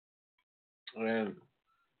and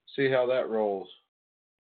see how that rolls.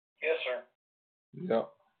 Yes, sir.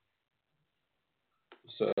 Yep.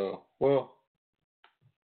 So, well,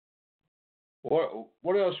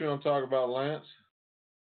 what else you want to talk about, Lance?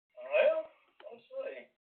 Well, let's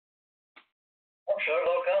see. I'm sure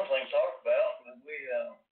there's all kinds of things to talk about, but we,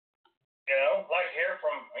 like to hear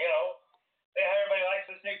from, see how everybody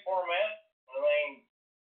likes this new format. I mean,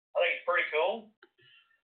 I think it's pretty cool.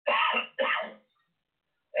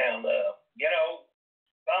 And,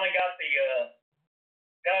 finally got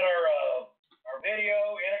our video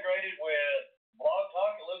integrated with Blog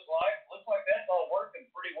Talk. It looks like that's all working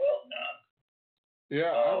pretty well now.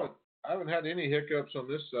 Yeah, I haven't had any hiccups on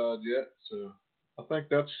this side yet, so I think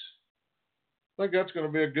that's going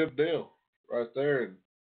to be a good deal right there. And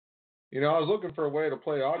I was looking for a way to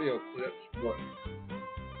play audio clips, but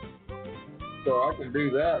so I can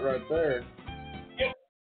do that right there. Yep.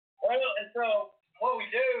 Well, and so what we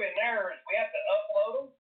do in there is we have to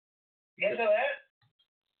upload them into that,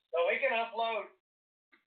 so we can upload.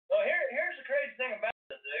 So here's the crazy thing about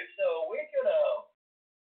this, dude. So we could,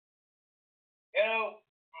 if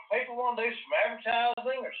people want to do some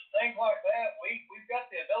advertising or some things like that, we've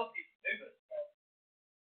got the ability to do this.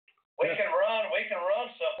 We can run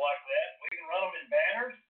stuff like that. We can run them in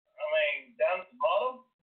banners. I mean, down at the bottom,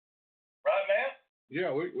 right, Matt? Yeah,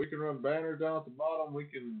 we can run banners down at the bottom. We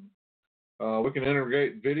can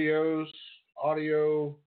integrate videos,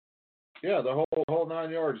 audio, the whole 9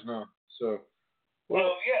 yards now. So, so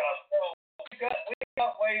we've got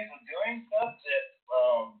ways of doing stuff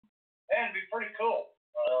that it'd be pretty cool.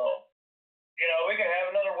 We could have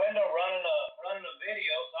another window running a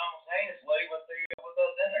video simultaneously with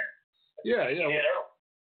us in there. Yeah,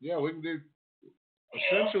 we can do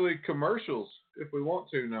essentially commercials if we want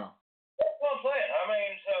to now. That's what I'm saying.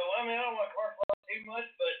 I don't want to commercialize too much,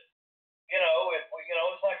 but if we,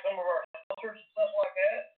 it's like some of our sponsors and stuff like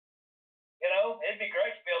that. It'd be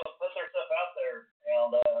great to be able to put their stuff out there,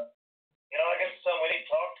 and I guess it's something we need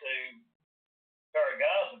to talk to our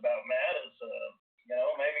guys about, Matt. Is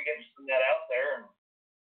maybe getting some of that out there and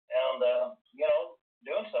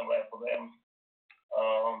doing some of that for them.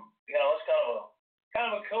 It's kind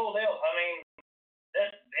of a cool deal. I mean,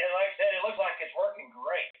 and like I said, it looks like it's working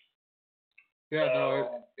great. Yeah,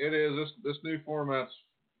 no, it is. This new format's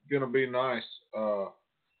gonna be nice.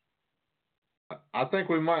 I think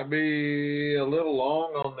we might be a little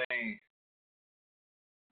long on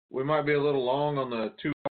the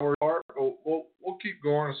 2 hour mark. We'll keep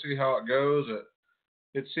going and see how it goes.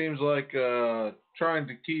 It seems like trying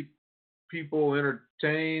to keep people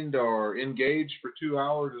entertained or engaged for 2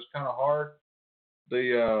 hours is kind of hard.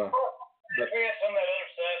 We have some of that other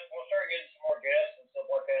stuff. We'll start getting some more guests and stuff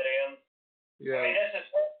like that in. Yeah. I mean, this is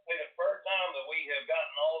probably the first time that we have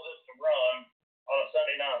gotten all of this to run on a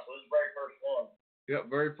Sunday night. So this is the very first one. Yep,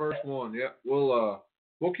 very first one. Yep.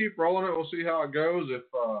 We'll keep rolling it. We'll see how it goes. If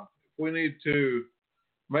we need to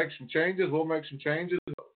make some changes, we'll make some changes.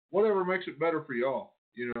 Whatever makes it better for y'all.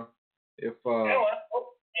 If that's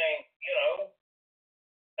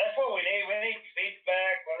what we need. We need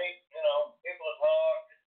feedback. We need people to talk.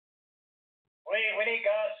 We need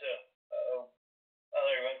guys to. There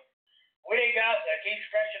we go. We need guys that keep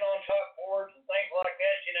scratching on chalkboards and things like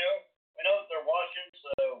that. We know that they're watching,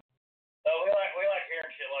 so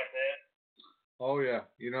Oh yeah.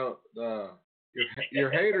 You know,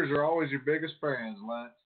 your haters are always your biggest fans,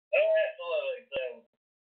 Lance. Oh, absolutely.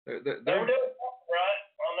 So we're doing right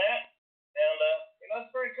on that, and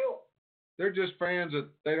that's pretty cool. They're just fans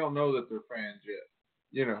that they don't know that they're fans yet.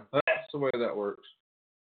 You know, that's the way that works.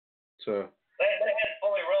 So they hadn't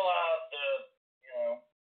fully realized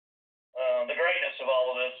the greatness of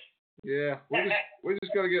all of this. yeah, we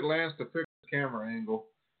just got to get Lance to fix the camera angle.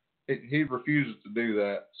 He refuses to do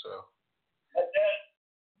that. So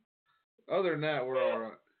other than that, we're all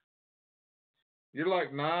right. You're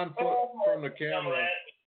like 9 foot from the camera,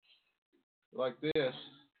 like this.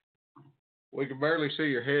 We can barely see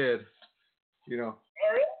your head. You know,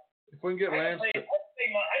 if we can get Lance. I can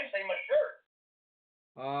see my shirt.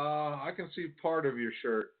 I can see part of your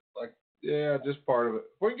shirt. Like, yeah, just part of it.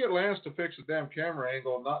 If we can get Lance to fix the damn camera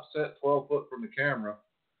angle and not set 12 foot from the camera,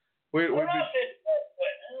 we'd be, oh my God.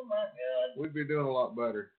 We'd be doing a lot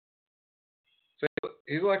better. See,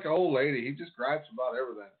 he's like an old lady. He just gripes about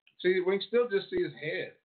everything. See, we can still just see his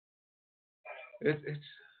head. It's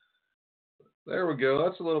there we go.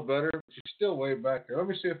 That's a little better. But you're still way back there. Let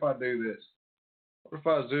me see if I do this. What if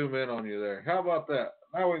I zoom in on you there? How about that?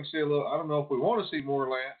 Now we can see a little. I don't know if we want to see more,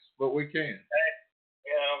 Lance, but we can.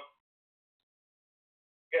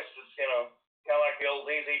 Guess it's kind of like the old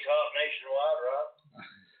ZZ Top nationwide,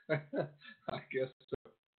 right? I guess so.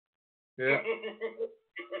 Yeah.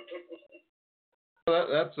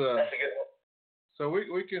 That's a good one. So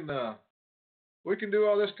we can do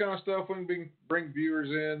all this kind of stuff. We can bring viewers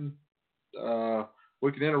in.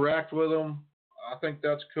 We can interact with them. I think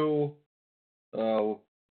that's cool.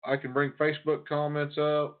 I can bring Facebook comments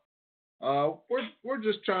up. We're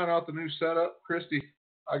just trying out the new setup. Christy,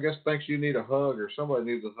 I guess, thinks you need a hug or somebody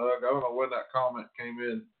needs a hug. I don't know when that comment came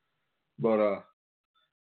in, but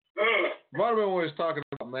might have been when we was talking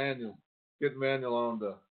about Manuel, getting Manuel on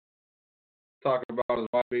to talking about his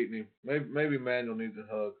wife beating him. Maybe Manuel needs a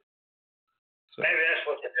hug. So, maybe that's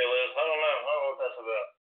what the deal is. I don't know what that's about.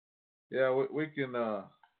 Yeah,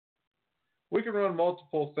 we can run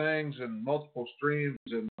multiple things and multiple streams,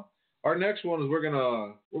 and our next one is we're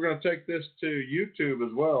gonna take this to YouTube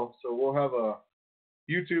as well. So we'll have a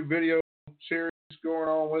YouTube video series going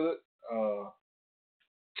on with it,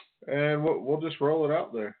 and we'll just roll it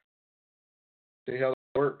out there. See how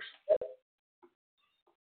that works.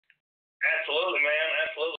 Absolutely, man.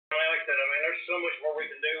 Absolutely. Like that. I mean, there's so much more we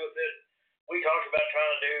can do with it. We talked about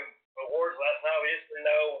trying to do awards last night. We just didn't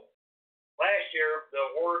know. Last year, the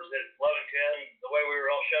awards at Lovington, the way we were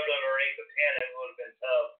all shoved underneath the pen, it would have been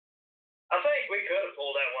tough. I think we could have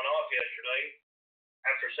pulled that one off yesterday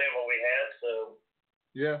after seeing what we had. So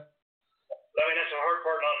yeah. I mean, that's the hard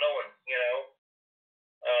part, not knowing.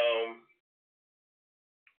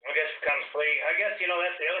 I guess it's kind of sweet. I guess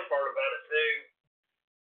that's the other part about it too.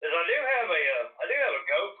 Is I do have a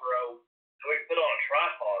GoPro that we can put on a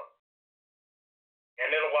tripod, and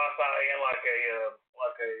it'll Wi-Fi in like a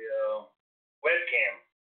webcam.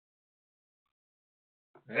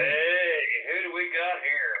 Hey, who do we got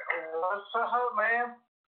here? What's up, man?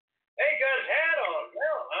 Hey, he got his hat on.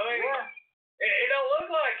 No, I mean, it don't look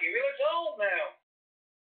like him. He looks old now.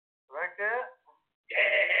 Like that?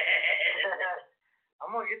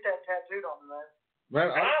 I'm gonna get that tattooed on me, Man,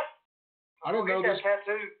 I didn't know this.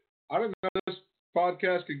 I didn't know this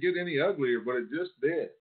podcast could get any uglier, but it just did.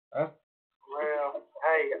 Huh? Well,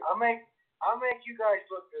 hey, I'll make you guys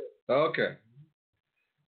look good. Okay.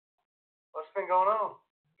 What's been going on?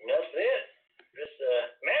 That's it. Just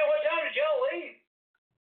man, what time did y'all leave?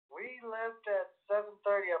 We left at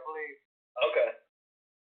 7:30, I believe. Okay.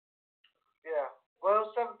 Yeah. Well,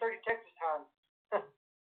 7:30 Texas time.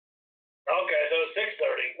 Okay, so it's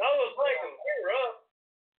 6:30. I was like, we were up.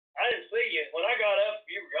 I didn't see you. When I got up,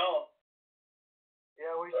 you were gone.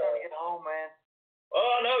 Yeah, we trying to get home, man.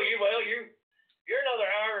 Oh, no, you're another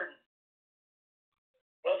hour.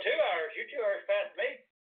 Well, 2 hours. You're 2 hours past me.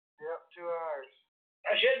 Yep, 2 hours.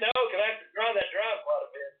 I should know because I have to drive that drive quite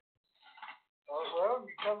a bit. Oh, well,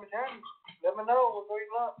 you come to town. Let me know. We'll go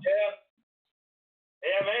eat lunch. Yeah.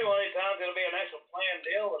 Yeah, maybe one of these times it'll be an actual planned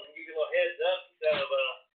deal and give you a little heads up instead of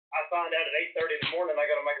I find out at 8:30 in the morning I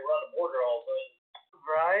got to make a run to border all of a sudden.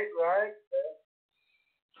 Right.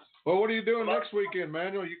 Well, what are you doing next weekend,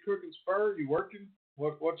 Manuel? You cooking spur? You working?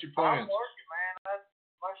 What's your plans? I'm working, man.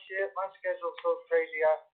 My schedule's so crazy.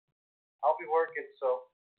 I'll be working, so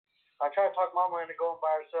I try to talk Mama into going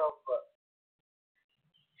by herself, but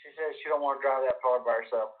she says she don't want to drive that far by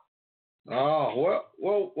herself. Oh,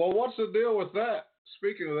 well, what's the deal with that?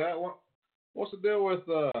 Speaking of that, what's the deal with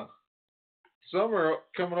Summer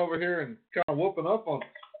coming over here and kind of whooping up on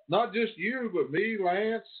not just you, but me,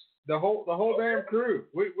 Lance, the whole damn crew.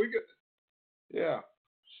 We get Yeah.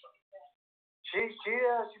 She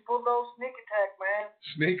pulled those sneak attack, man.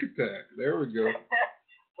 Sneak attack. There we go.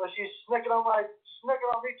 So she's sneaking on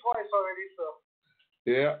me twice already. So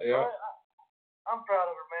Yeah. but I'm proud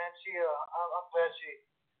of her, man. I'm glad she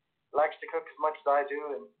likes to cook as much as I do,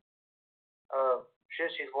 and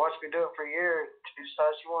she's watched me do it for a year. She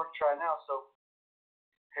decided she wanted to try now, so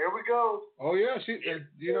here we go. Oh yeah, she's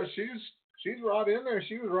right in there.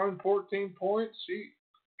 She was running 14 points.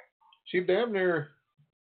 She damn near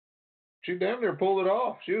pulled it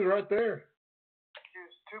off. She was right there. She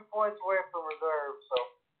was 2 points away from reserve, so.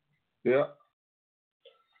 Yeah.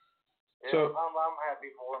 So I'm happy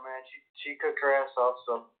for her, man. She cooked her ass off.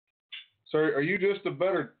 So are you just a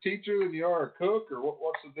better teacher than you are a cook, or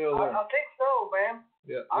what's the deal there? I think so, man.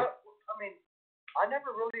 Yeah. I mean, I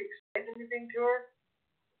never really explained anything to her.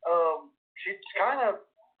 She kind of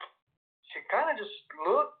just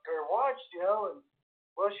looked or watched, you know, and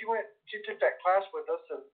well, she took that class with us,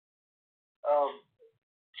 and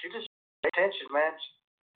she just paid attention, man.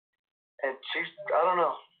 And I don't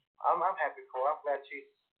know. I'm happy for her. I'm glad she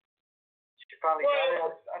finally got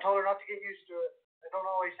it. I told her not to get used to it. It don't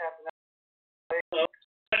always happen.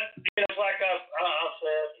 It's like I've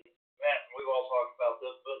said, Matt, and we've all talked about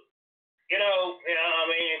this, but I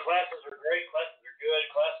mean, classes are great, classes are good,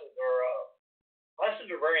 classes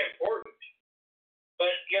are very important.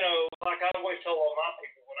 But like I always tell all my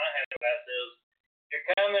people when I have classes, you're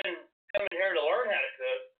coming here to learn how to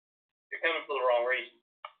cook. You're coming for the wrong reason.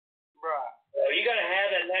 Right. You got to have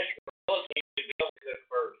that natural ability to be able to cook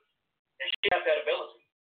first, and she has that ability.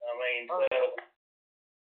 I mean,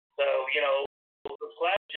 so the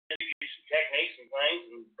classes give you some techniques and things,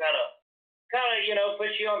 and kind of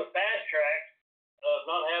put you on the fast track of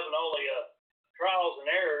not having all the trials and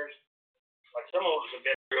errors like some of us have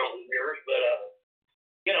been through over the years. But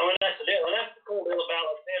and that's the deal, and that's the cool deal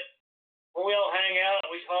about it. When we all hang out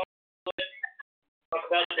and we talk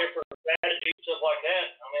about different strategies, stuff like that.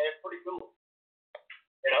 I mean, it's pretty cool.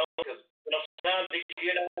 Because sometimes you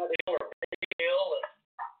get out of the or deal,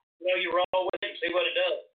 and you roll with it and see what it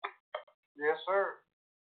does. Yes, sir.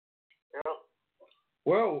 Yep.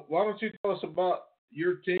 Well, why don't you tell us about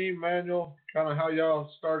your team, Manuel? Kind of how y'all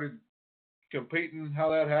started competing, how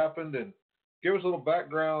that happened, and give us a little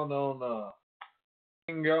background on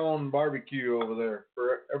on barbecue over there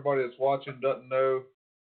for everybody that's watching doesn't know.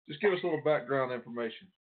 Just give us a little background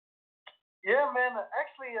information. Yeah, man.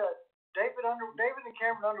 Actually, David and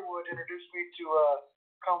Cameron Underwood introduced me to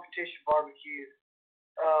competition barbecue.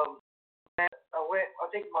 I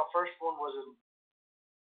think my first one was in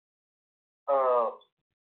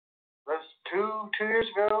that's two years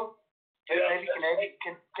ago. Yeah, maybe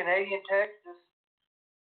Canadian Texas.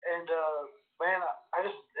 And man,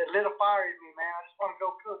 it lit a fire in me, man. I just want to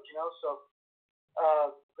go cook, So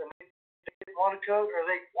they didn't want to cook, or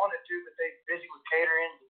they wanted to, but they busy with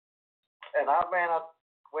catering. And I went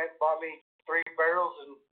and bought me 3 barrels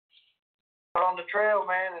and got on the trail,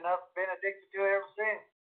 man. And I've been addicted to it ever since.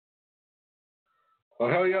 Well,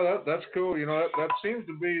 hell yeah, that's cool. That seems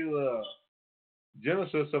to be the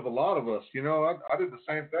genesis of a lot of us. I did the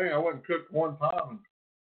same thing. I went and cooked one time,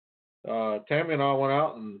 and Tammy and I went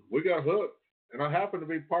out and we got hooked. And I happened to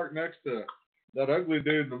be parked next to that ugly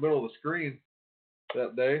dude in the middle of the screen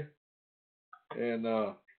that day, and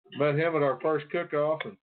met him at our first cook-off.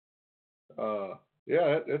 And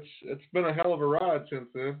it's been a hell of a ride since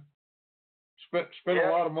then. Spent a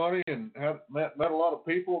lot of money and met a lot of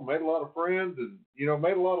people, made a lot of friends, and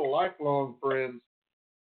made a lot of lifelong friends.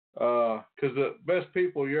 Because the best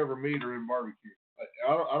people you ever meet are in barbecue.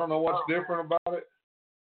 I don't know what's different about it.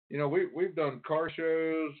 We've done car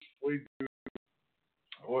shows. We've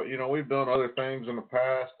done other things in the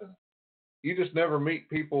past, and you just never meet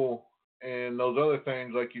people and those other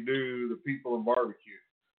things like you do the people in barbecue.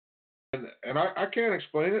 And I can't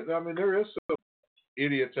explain it. I mean, there is some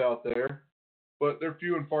idiots out there, but they're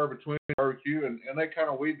few and far between in barbecue, and they kind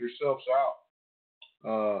of weed themselves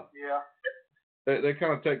out. They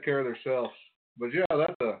kind of take care of themselves. But yeah,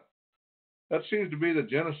 that seems to be the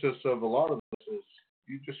genesis of a lot of this. Is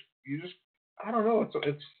you just I don't know. It's like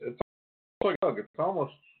a drug. It's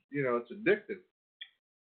almost it's addictive.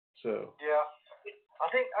 So yeah,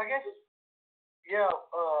 I guess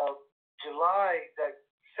July that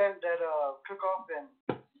cook off in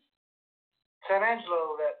San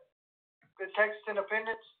Angelo, that the Texas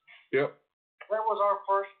Independence. Yep. That was our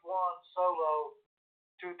first one solo,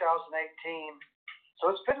 2018. So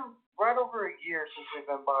it's been right over a year since we've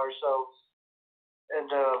been by ourselves. And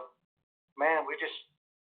man,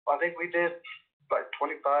 I think we did like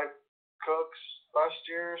 25 cooks last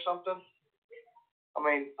year or something. I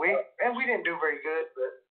mean, we didn't do very good,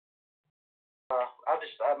 but I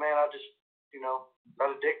just got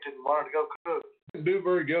addicted and wanted to go cook. Didn't do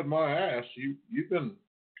very good, my ass. You've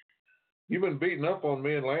been beating up on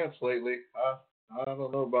me and Lance lately. I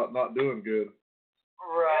don't know about not doing good.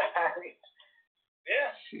 Right.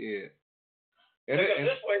 Yeah. Shit. Took us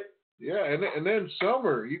this way. Yeah, and then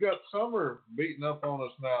Summer, you got Summer beating up on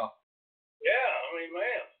us now. Yeah, I mean,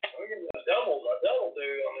 man, we're getting a double do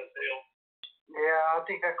on this deal. Yeah, I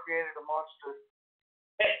think I created a monster.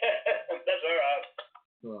 That's all right.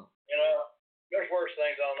 Huh. You know, there's worse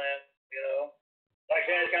things on that. You know, like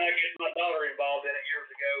I kind of get my daughter involved in it years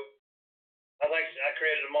ago. I think I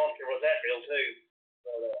created a monster with that deal too.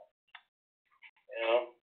 But, you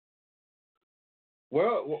know.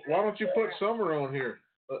 Well, why don't you put Summer on here?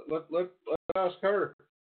 Let's ask her.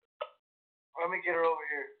 Let me get her over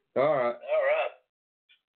here. All right. All right.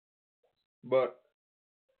 But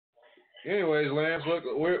anyways, Lance, look,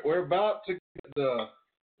 we're about to get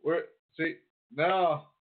see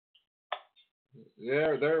now.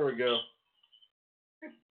 Yeah, there we go.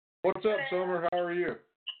 What's up, Summer? How are you? Good,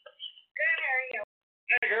 how are you?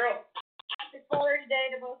 Hey, girl. It's Father's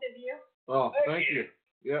Day to both of you. Oh, thank you.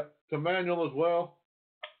 Yep. To Manuel as well.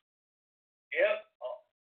 Yep.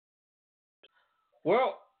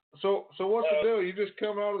 Well, so what's the deal? You just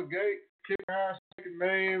come out of the gate, kicking ass, taking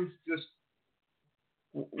names, just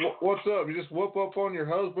what's up? You just whoop up on your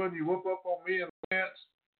husband, you whoop up on me and Lance.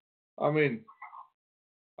 I mean,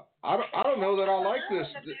 I don't know that I like this.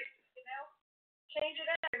 You know, change it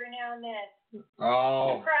up every now and then.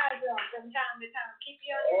 Oh. Surprise them from time to time. Keep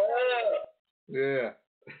you on your toes. Yeah.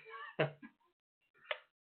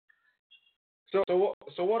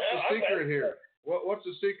 So what's the secret here? What's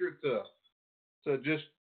the secret to just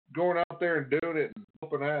going out there and doing it and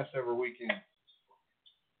whooping ass every weekend?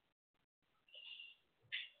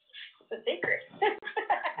 It's a secret.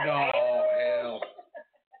 Oh hell!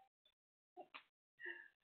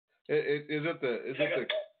 Is it the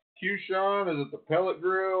Q-Shine? Is it the pellet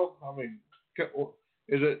grill? I mean,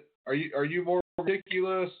 is it? Are you more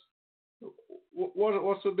ridiculous?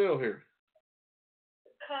 What's the deal here?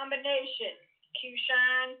 Combination.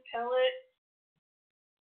 Q-Shine, pellet.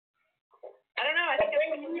 I don't know. I think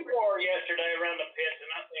we were yesterday around the pits,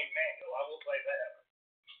 and I think Manuel. I will say that.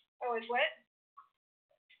 Oh, it's what?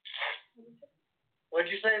 What'd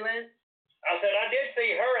you say, Lynn? I said I did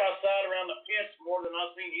see her outside around the pits more than I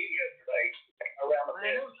seen you yesterday around the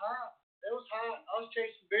Man, pits. it was hot. It was hot. I was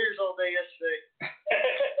chasing beers all day yesterday.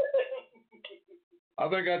 I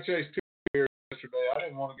think I chased 2 beers yesterday. I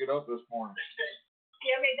didn't want to get up this morning.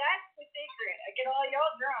 Yeah, I mean, that's the secret. I get all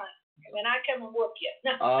y'all drunk, and then I come and whoop you.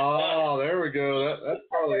 Oh, there we go. That's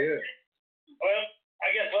probably it. Well, I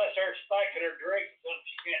guess let's start spiking her drink or something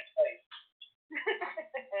she can't taste.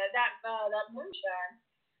 that moonshine.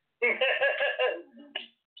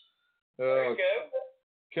 There you go.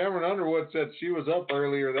 Cameron Underwood said she was up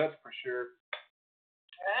earlier, that's for sure.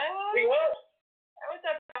 She was? I was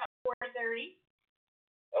up about 4:30.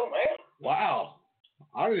 Oh, man. Wow.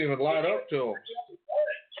 I didn't even light up till,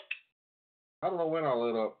 I don't know when I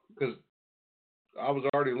lit up, because I was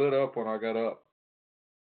already lit up when I got up.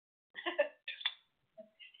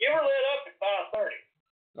 You were lit up at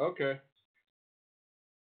 5:30. Okay.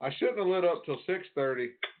 I shouldn't have lit up till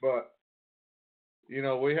 6:30, but you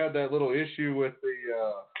know, we had that little issue with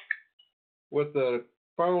the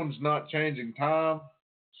phones not changing time.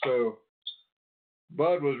 So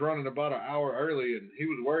Bud was running about an hour early, and he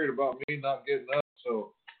was worried about me not getting up.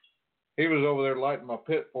 So he was over there lighting my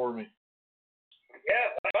pit for me.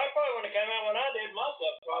 Yeah, I probably wouldn't have come out when I did my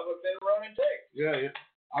stuff. Probably would have been running too. Yeah,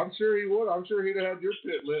 I'm sure he would. I'm sure he'd have had your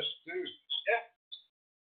pit lit too. Yeah.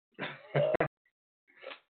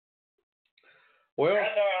 Well,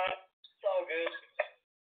 that's all right. It's all good.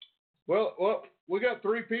 Well, we got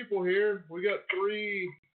 3 people here. We got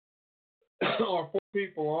 3 or 4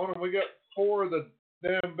 people on, and we got 4 of the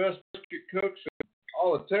damn best biscuit cooks in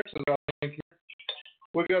all of Texas, I think.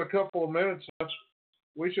 We got a couple of minutes left.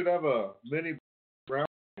 We should have a mini round.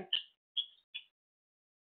 Hey.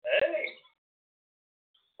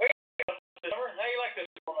 Wait, how you like this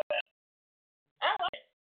format? I like it.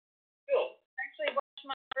 Cool. Actually, watched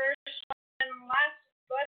my first one last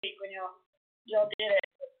week when y'all did it.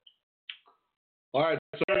 All right,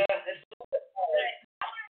 sir. I wonder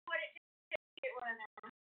what it takes to get one of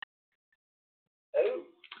them. Oh.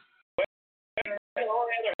 Well, the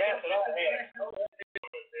only other half that I had. So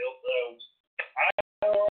I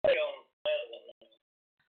don't really on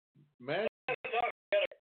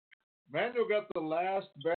Manuel got the last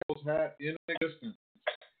Vandals hat in existence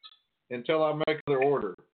until I make another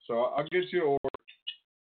order. So I'll get you an order,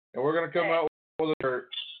 and we're going to come out with a shirt.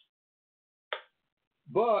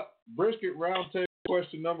 But brisket roundtable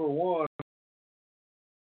question number 1.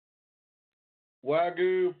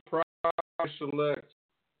 Wagyu, prime, select,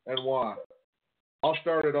 and why? I'll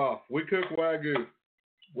start it off. We cook Wagyu.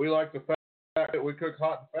 We like the fact that we cook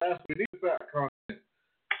hot and fast. We need fat content.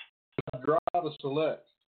 Dry to select.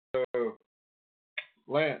 So,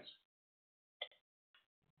 Lance.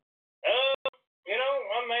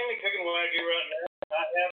 I'm mainly cooking Wagyu right now. I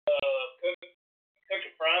have cooked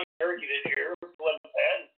a prime turkey this year. Wasn't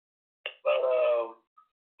bad.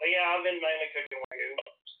 But yeah, I've been mainly cooking Wagyu.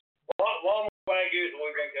 Walmart Wagyu is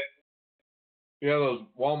what we've been cooking. Yeah, those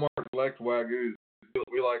Walmart Select Wagyus.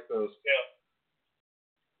 We like those. Yeah.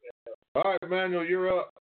 All right, Manuel, you're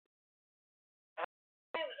up.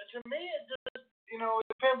 To me, it just, it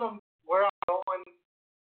depends on where I'm going,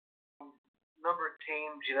 number of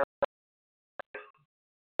teams,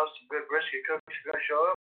 some good brisket cooks are going to show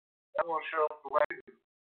up. I'm going to show up for Wagyu.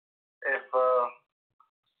 If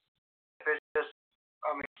it's just,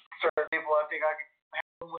 certain people I think I can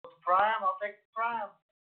handle with the prime, I'll take the prime.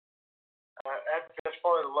 That's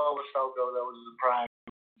probably the lowest I'll go, though, is the prime.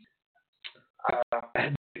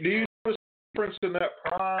 Do you notice the difference in that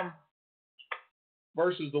prime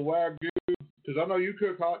versus the Wagyu? Because I know you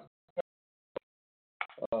cook hot.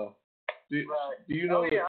 Do you know? Oh,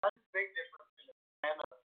 yeah, that's a big difference in the prime.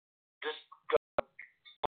 Just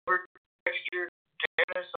flavor, texture,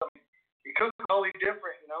 tenderness. You cook totally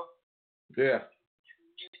different, Yeah.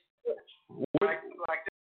 Like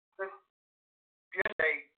this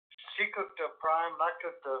yesterday, she cooked a prime, and I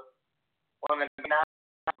cooked the one that I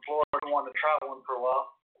wanted to try one for a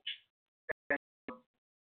while.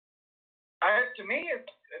 To me,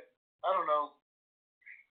 I don't know.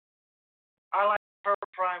 I like her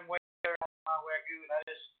prime way better than my Wagyu, and I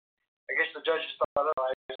guess the judges thought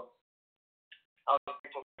otherwise. So I was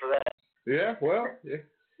thankful for that. Yeah, well, yeah.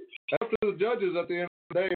 Up to the judges at the end of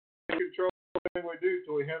the day. We control everything we do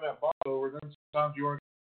till we hand that bottle over. Then sometimes you aren't.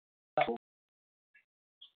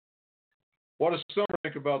 What does Summer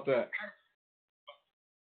think about that?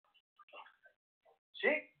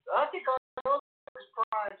 I think I know this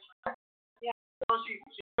prime. Yeah. She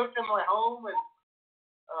cooked them at home and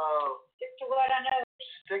Stick to what I know.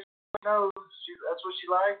 Sticks to what knows. That's what she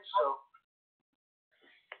likes. So.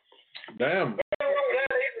 Damn.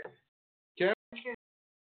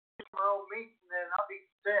 Her own meat, and then I'll be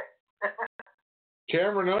sick.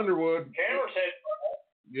 Cameron Underwood. Cameron said.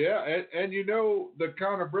 Yeah, and the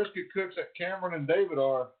kind of brisket cooks that Cameron and David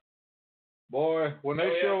are. Boy, when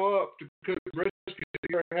they show up to cook brisket,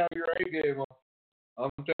 you're gonna have your A game on. I'm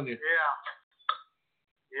telling you. Yeah.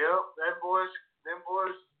 Yep, them boys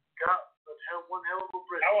got one hell of a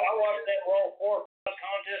brisket. I watched that roll 4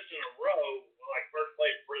 contest in a row, like first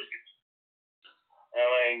place briskets.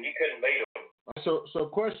 You couldn't beat them. So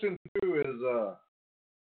question 2 is,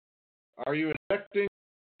 are you injecting?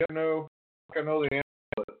 I know the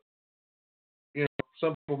answer, but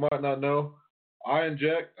some people might not know. I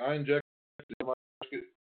inject my brisket.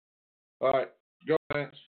 All right, go,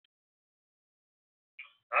 Lance.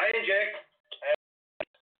 I inject.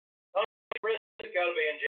 Brisket got to be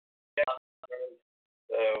injected.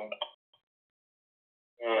 So,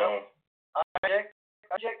 I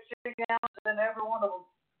inject 6 ounces in every one of them.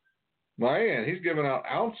 Man, he's giving out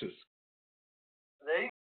ounces. They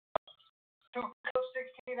 2 cups,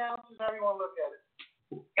 16 ounces, however you want to look at it.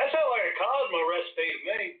 that sounds like a Cosmo recipe to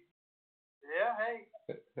me. Yeah, hey.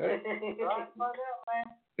 Right, find out, man.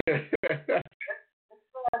 It's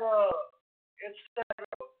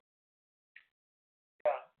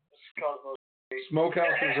Cosmo.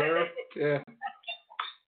 Smokehouse Reserve. Yeah.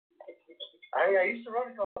 I used to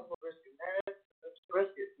run a Cosmo brisket, man. It's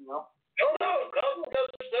brisket, No, Cosmo does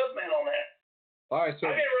some stuff, man, on that. All right, so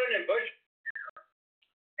I've been running Bush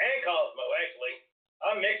and Cosmo, actually.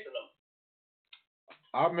 I'm mixing them.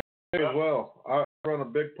 I mix as well. I run a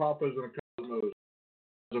Big Papa's and a Cosmos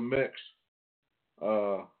as a mix.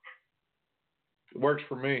 It works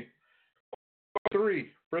for me.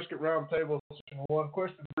 3, brisket roundtable, section 1.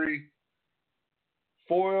 Question 3,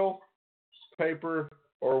 foil, paper,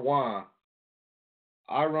 or wine?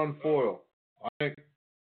 I run foil. I think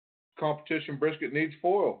competition brisket needs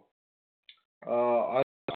foil. I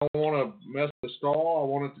don't want to mess with the stall. I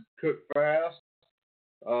want it to cook fast.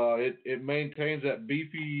 It maintains that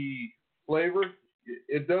beefy flavor.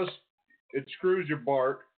 It screws your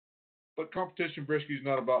bark, but competition brisket is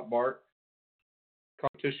not about bark.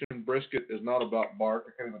 Competition brisket is not about bark.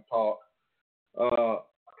 I can't even talk.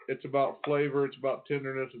 It's about flavor. It's about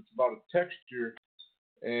tenderness. It's about a texture,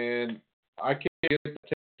 and I can't get the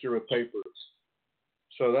texture with paper.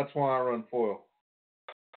 So that's why I run foil.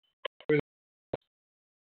 Well,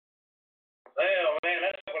 man,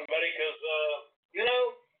 that's one, buddy.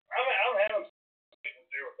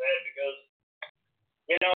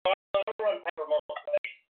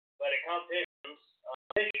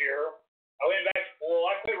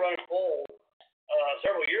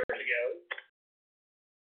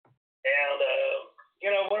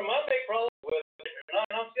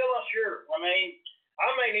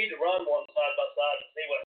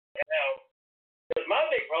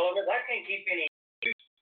 problem is I can't keep any juice.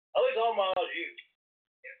 I lose all my juice.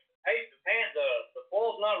 Hey, the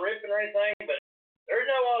foil's not ripping or anything, but there's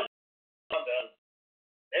no all juice. I'm done.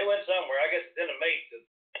 It went somewhere. I guess it's in the meat.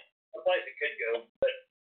 A place it could go. But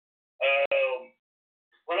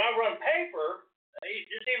when I run paper,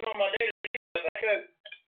 just even on my day-to-day stuff, I cook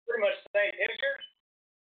pretty much the same pictures.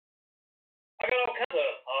 I got all kinds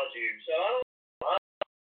of all juice, so I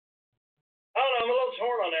don't know. I'm a little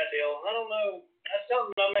torn on that deal. I don't know. That's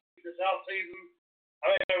something I may do this off season.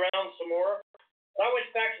 I may go around some more. I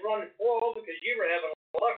went back to running foil because you were having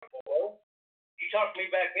a lot of foil. You talked me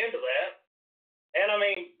back into that. And I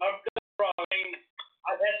mean, I've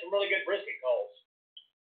had some really good brisket calls.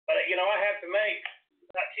 But I have to make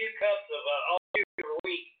about 2 cups of all juice per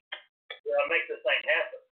week to make this thing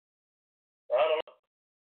happen. So I don't know.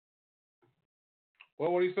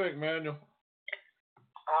 Well, what do you think, Manuel?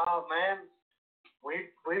 Man,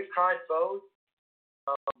 we've tried both.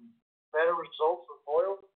 Better results with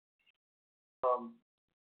foil.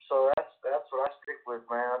 So that's what I stick with,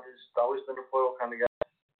 man. I've just always been a foil kind of guy.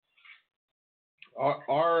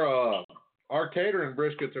 Our catering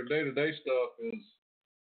briskets, our day-to-day stuff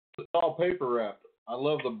it's all paper wrapped. I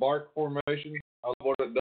love the bark formation. I love what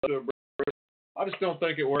it does to a brisket. I just don't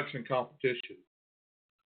think it works in competition.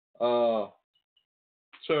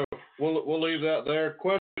 So we'll leave that there.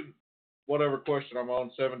 Whatever question I'm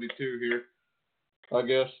on, 72 here, I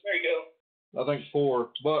guess. There you go. I think 4.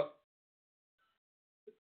 But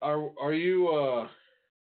are you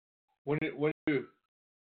when you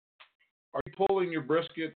are you pulling your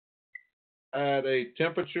brisket at a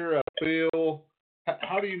temperature, at a feel?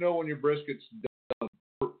 How do you know when your brisket's done?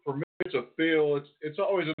 For me, it's a feel. It's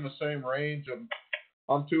always in the same range.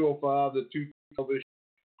 I'm 205 to 212ish,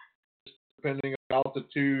 depending on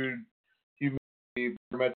altitude, humidity,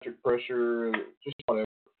 barometric pressure, just whatever.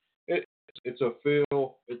 It's a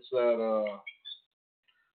feel. It's that.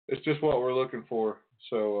 It's just what we're looking for.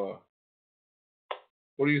 So,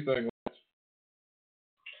 what do you think?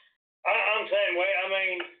 I'm the same way. I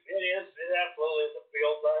mean, it absolutely is a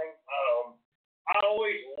feel thing. I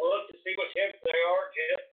always look to see what temps they are,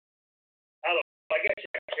 just, I guess you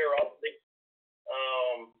have curiosity.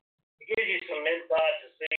 It gives you some insight to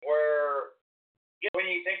see where,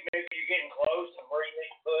 when you think maybe you're getting close and where you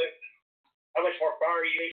need to put, how much more fire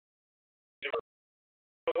you need to do,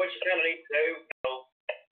 what you kind of need to do.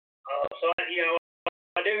 So, I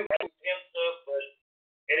do have temp stuff, but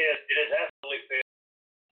it is absolutely feel.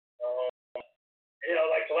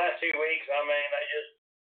 Like the last 2 weeks, I mean, I just,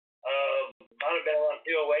 might have been around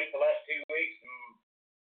 208 the last 2 weeks,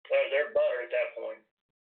 and they're butter at that point.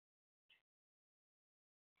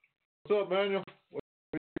 What's up, Manuel?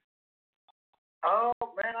 Oh,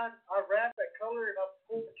 man, I wrap that color and I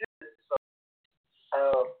pull the ticket. So,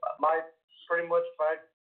 pretty much my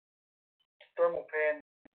thermal pan,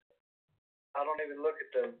 I don't even look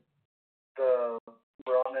at the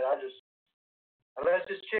number on it. Unless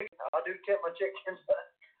it's chicken, I do tip my chickens.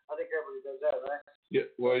 I think everybody does that, right?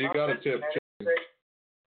 Yeah, well, you got to tip chicken.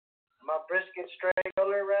 My brisket straight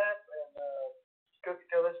color wrap and cook it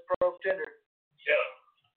till it's pro tender. Yeah.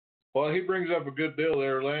 Well, he brings up a good deal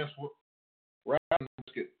there, Lance. Wrapping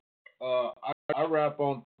brisket. I wrap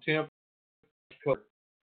on temp color.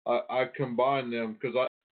 I combine them because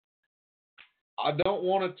I don't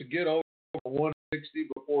want it to get over 160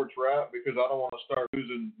 before it's wrapped because I don't want to start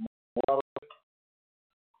losing more out of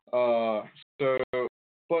it.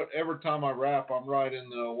 But every time I wrap, I'm right in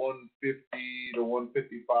the 150 to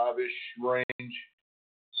 155-ish range.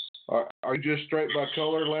 Are you just straight by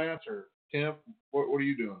color, Lance, or temp? What are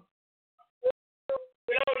you doing? To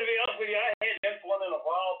be honest with you, I hadn't done one in a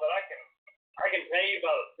while, but I can tell you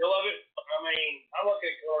about the feel of it. I mean, I look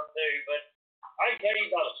at color too, but I can tell you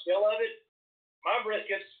about the feel of it. My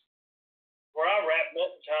briskets, where I wrap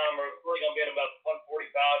most of the time, are really going to be at about 145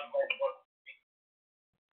 to maybe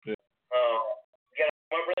 150. Yeah.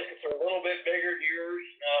 My briskets are a little bit bigger than yours,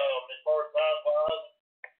 as far as size-wise.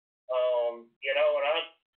 And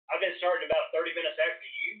I've been starting about 30 minutes after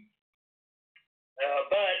you.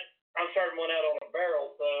 But I'm starting one out on a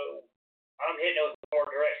barrel, so I'm hitting it with more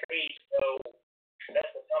direct heat, so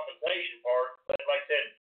that's the compensation part. But like I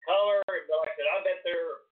said, color, but like I said, I bet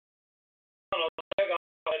they're, I don't know, but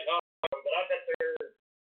I bet they're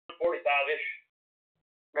 145-ish.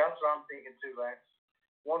 That's what I'm thinking too, Lance.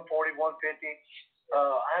 140, 150.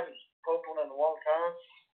 I haven't poked one in a long time,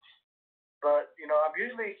 but I'm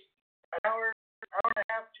usually an hour and a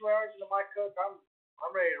half, 2 hours into my cook. I'm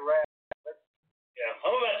ready to wrap. Yeah,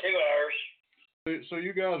 I'm about 2 hours. So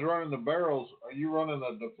you guys running the barrels? Are you running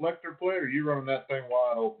a deflector plate, or are you running that thing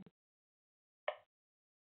wide open?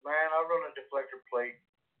 Man, I run a deflector plate.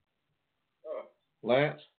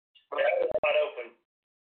 Lance? That was wide open.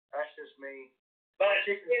 That's just me. But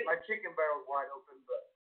My chicken barrel's wide open,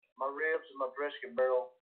 but my ribs and my brisket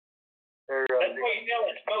barrel, they're. That's why you feel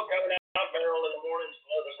that smoke coming out of my barrel in the mornings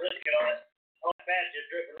with the brisket on it. All the fat just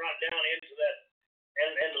dripping right down into that,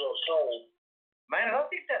 into the soul. Man, I don't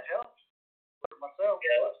think that helps for myself.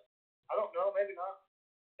 Yeah. I don't know, maybe not.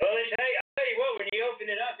 Well, I tell you what, when you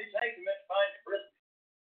open it up, it takes a minute to find your brisket.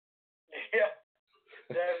 Yeah,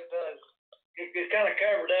 it does. It's kind of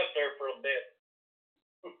covered up there for a bit.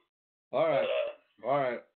 All right. But, All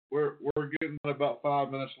right. We're getting about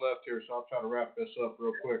 5 minutes left here, so I'll try to wrap this up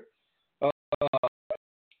real quick.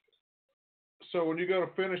 So when you go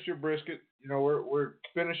to finish your brisket, you know, we're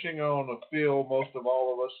finishing on a feel, most of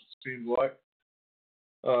all of us, it seems like.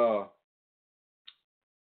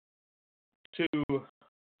 To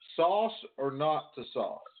sauce or not to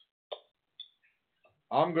sauce?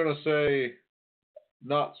 I'm going to say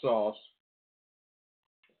not sauce.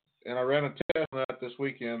 And I ran a test on that this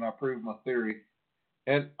weekend. I proved my theory.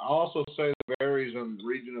 And I also say it varies in the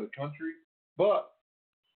region of the country. But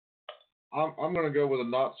I'm going to go with a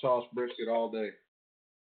not sauce brisket all day.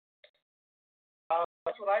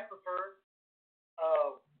 That's what I prefer.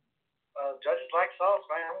 Judges like sauce,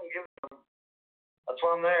 man. I'm gonna give it to them. That's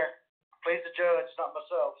why I'm there. Please the judge, not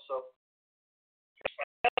myself. So.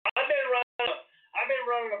 I've been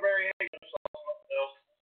running a variation of sauce myself.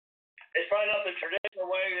 It's probably not the traditional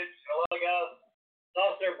way that a lot of guys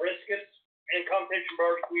sauce their briskets in competition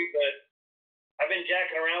barbecue, but I've been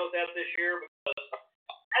jacking around with that this year because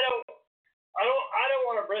I don't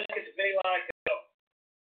want a brisket to be like,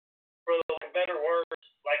 for the better words,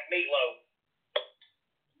 like meatloaf.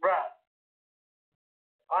 Right.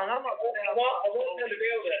 I want them to be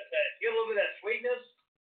able to get a little bit of that sweetness,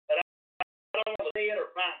 but I don't want to see it or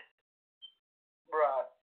find it. Right.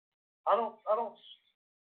 I don't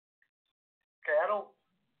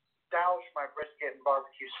douse my brisket in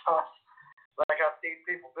barbecue sauce like I've seen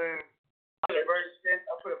people do. I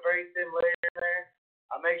put a very thin layer in there.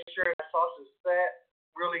 I make sure the sauce is set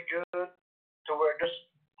really good to where it just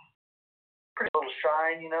pretty little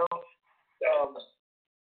shine, you know.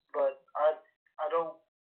 But I don't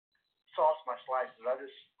sauce my slices. I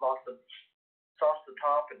just sauce the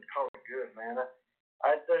top and call it good, man.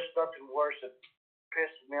 There's nothing worse that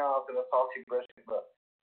pisses me off than a salty brisket, but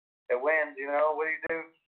it wins, you know. What do you do?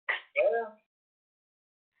 Yeah.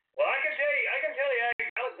 Well, I can tell you,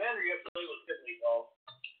 Alexander used to do with Tiffany sauce.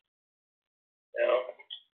 You know.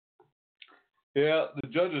 Yeah, the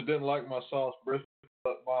judges didn't like my sauce brisket,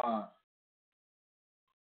 but my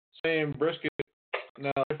same brisket,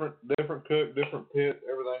 now different cook, different pit,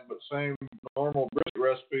 everything, but same normal brisket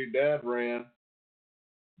recipe Dad ran.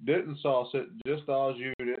 Didn't sauce it, just au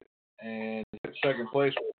jus it, and hit second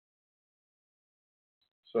place.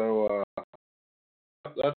 So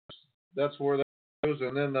that's where that goes.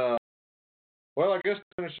 And then, well, I guess to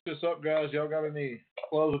finish this up, guys, y'all got any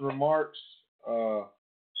closing remarks?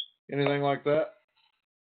 Anything like that?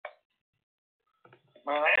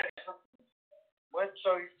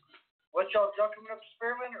 What y'all coming up to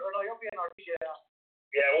Spearman, or no, you'll be in Artesia now?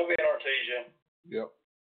 Yeah, we'll be in Artesia. Yep.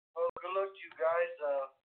 Well, good luck to you guys.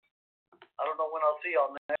 I don't know when I'll see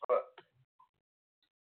y'all next, but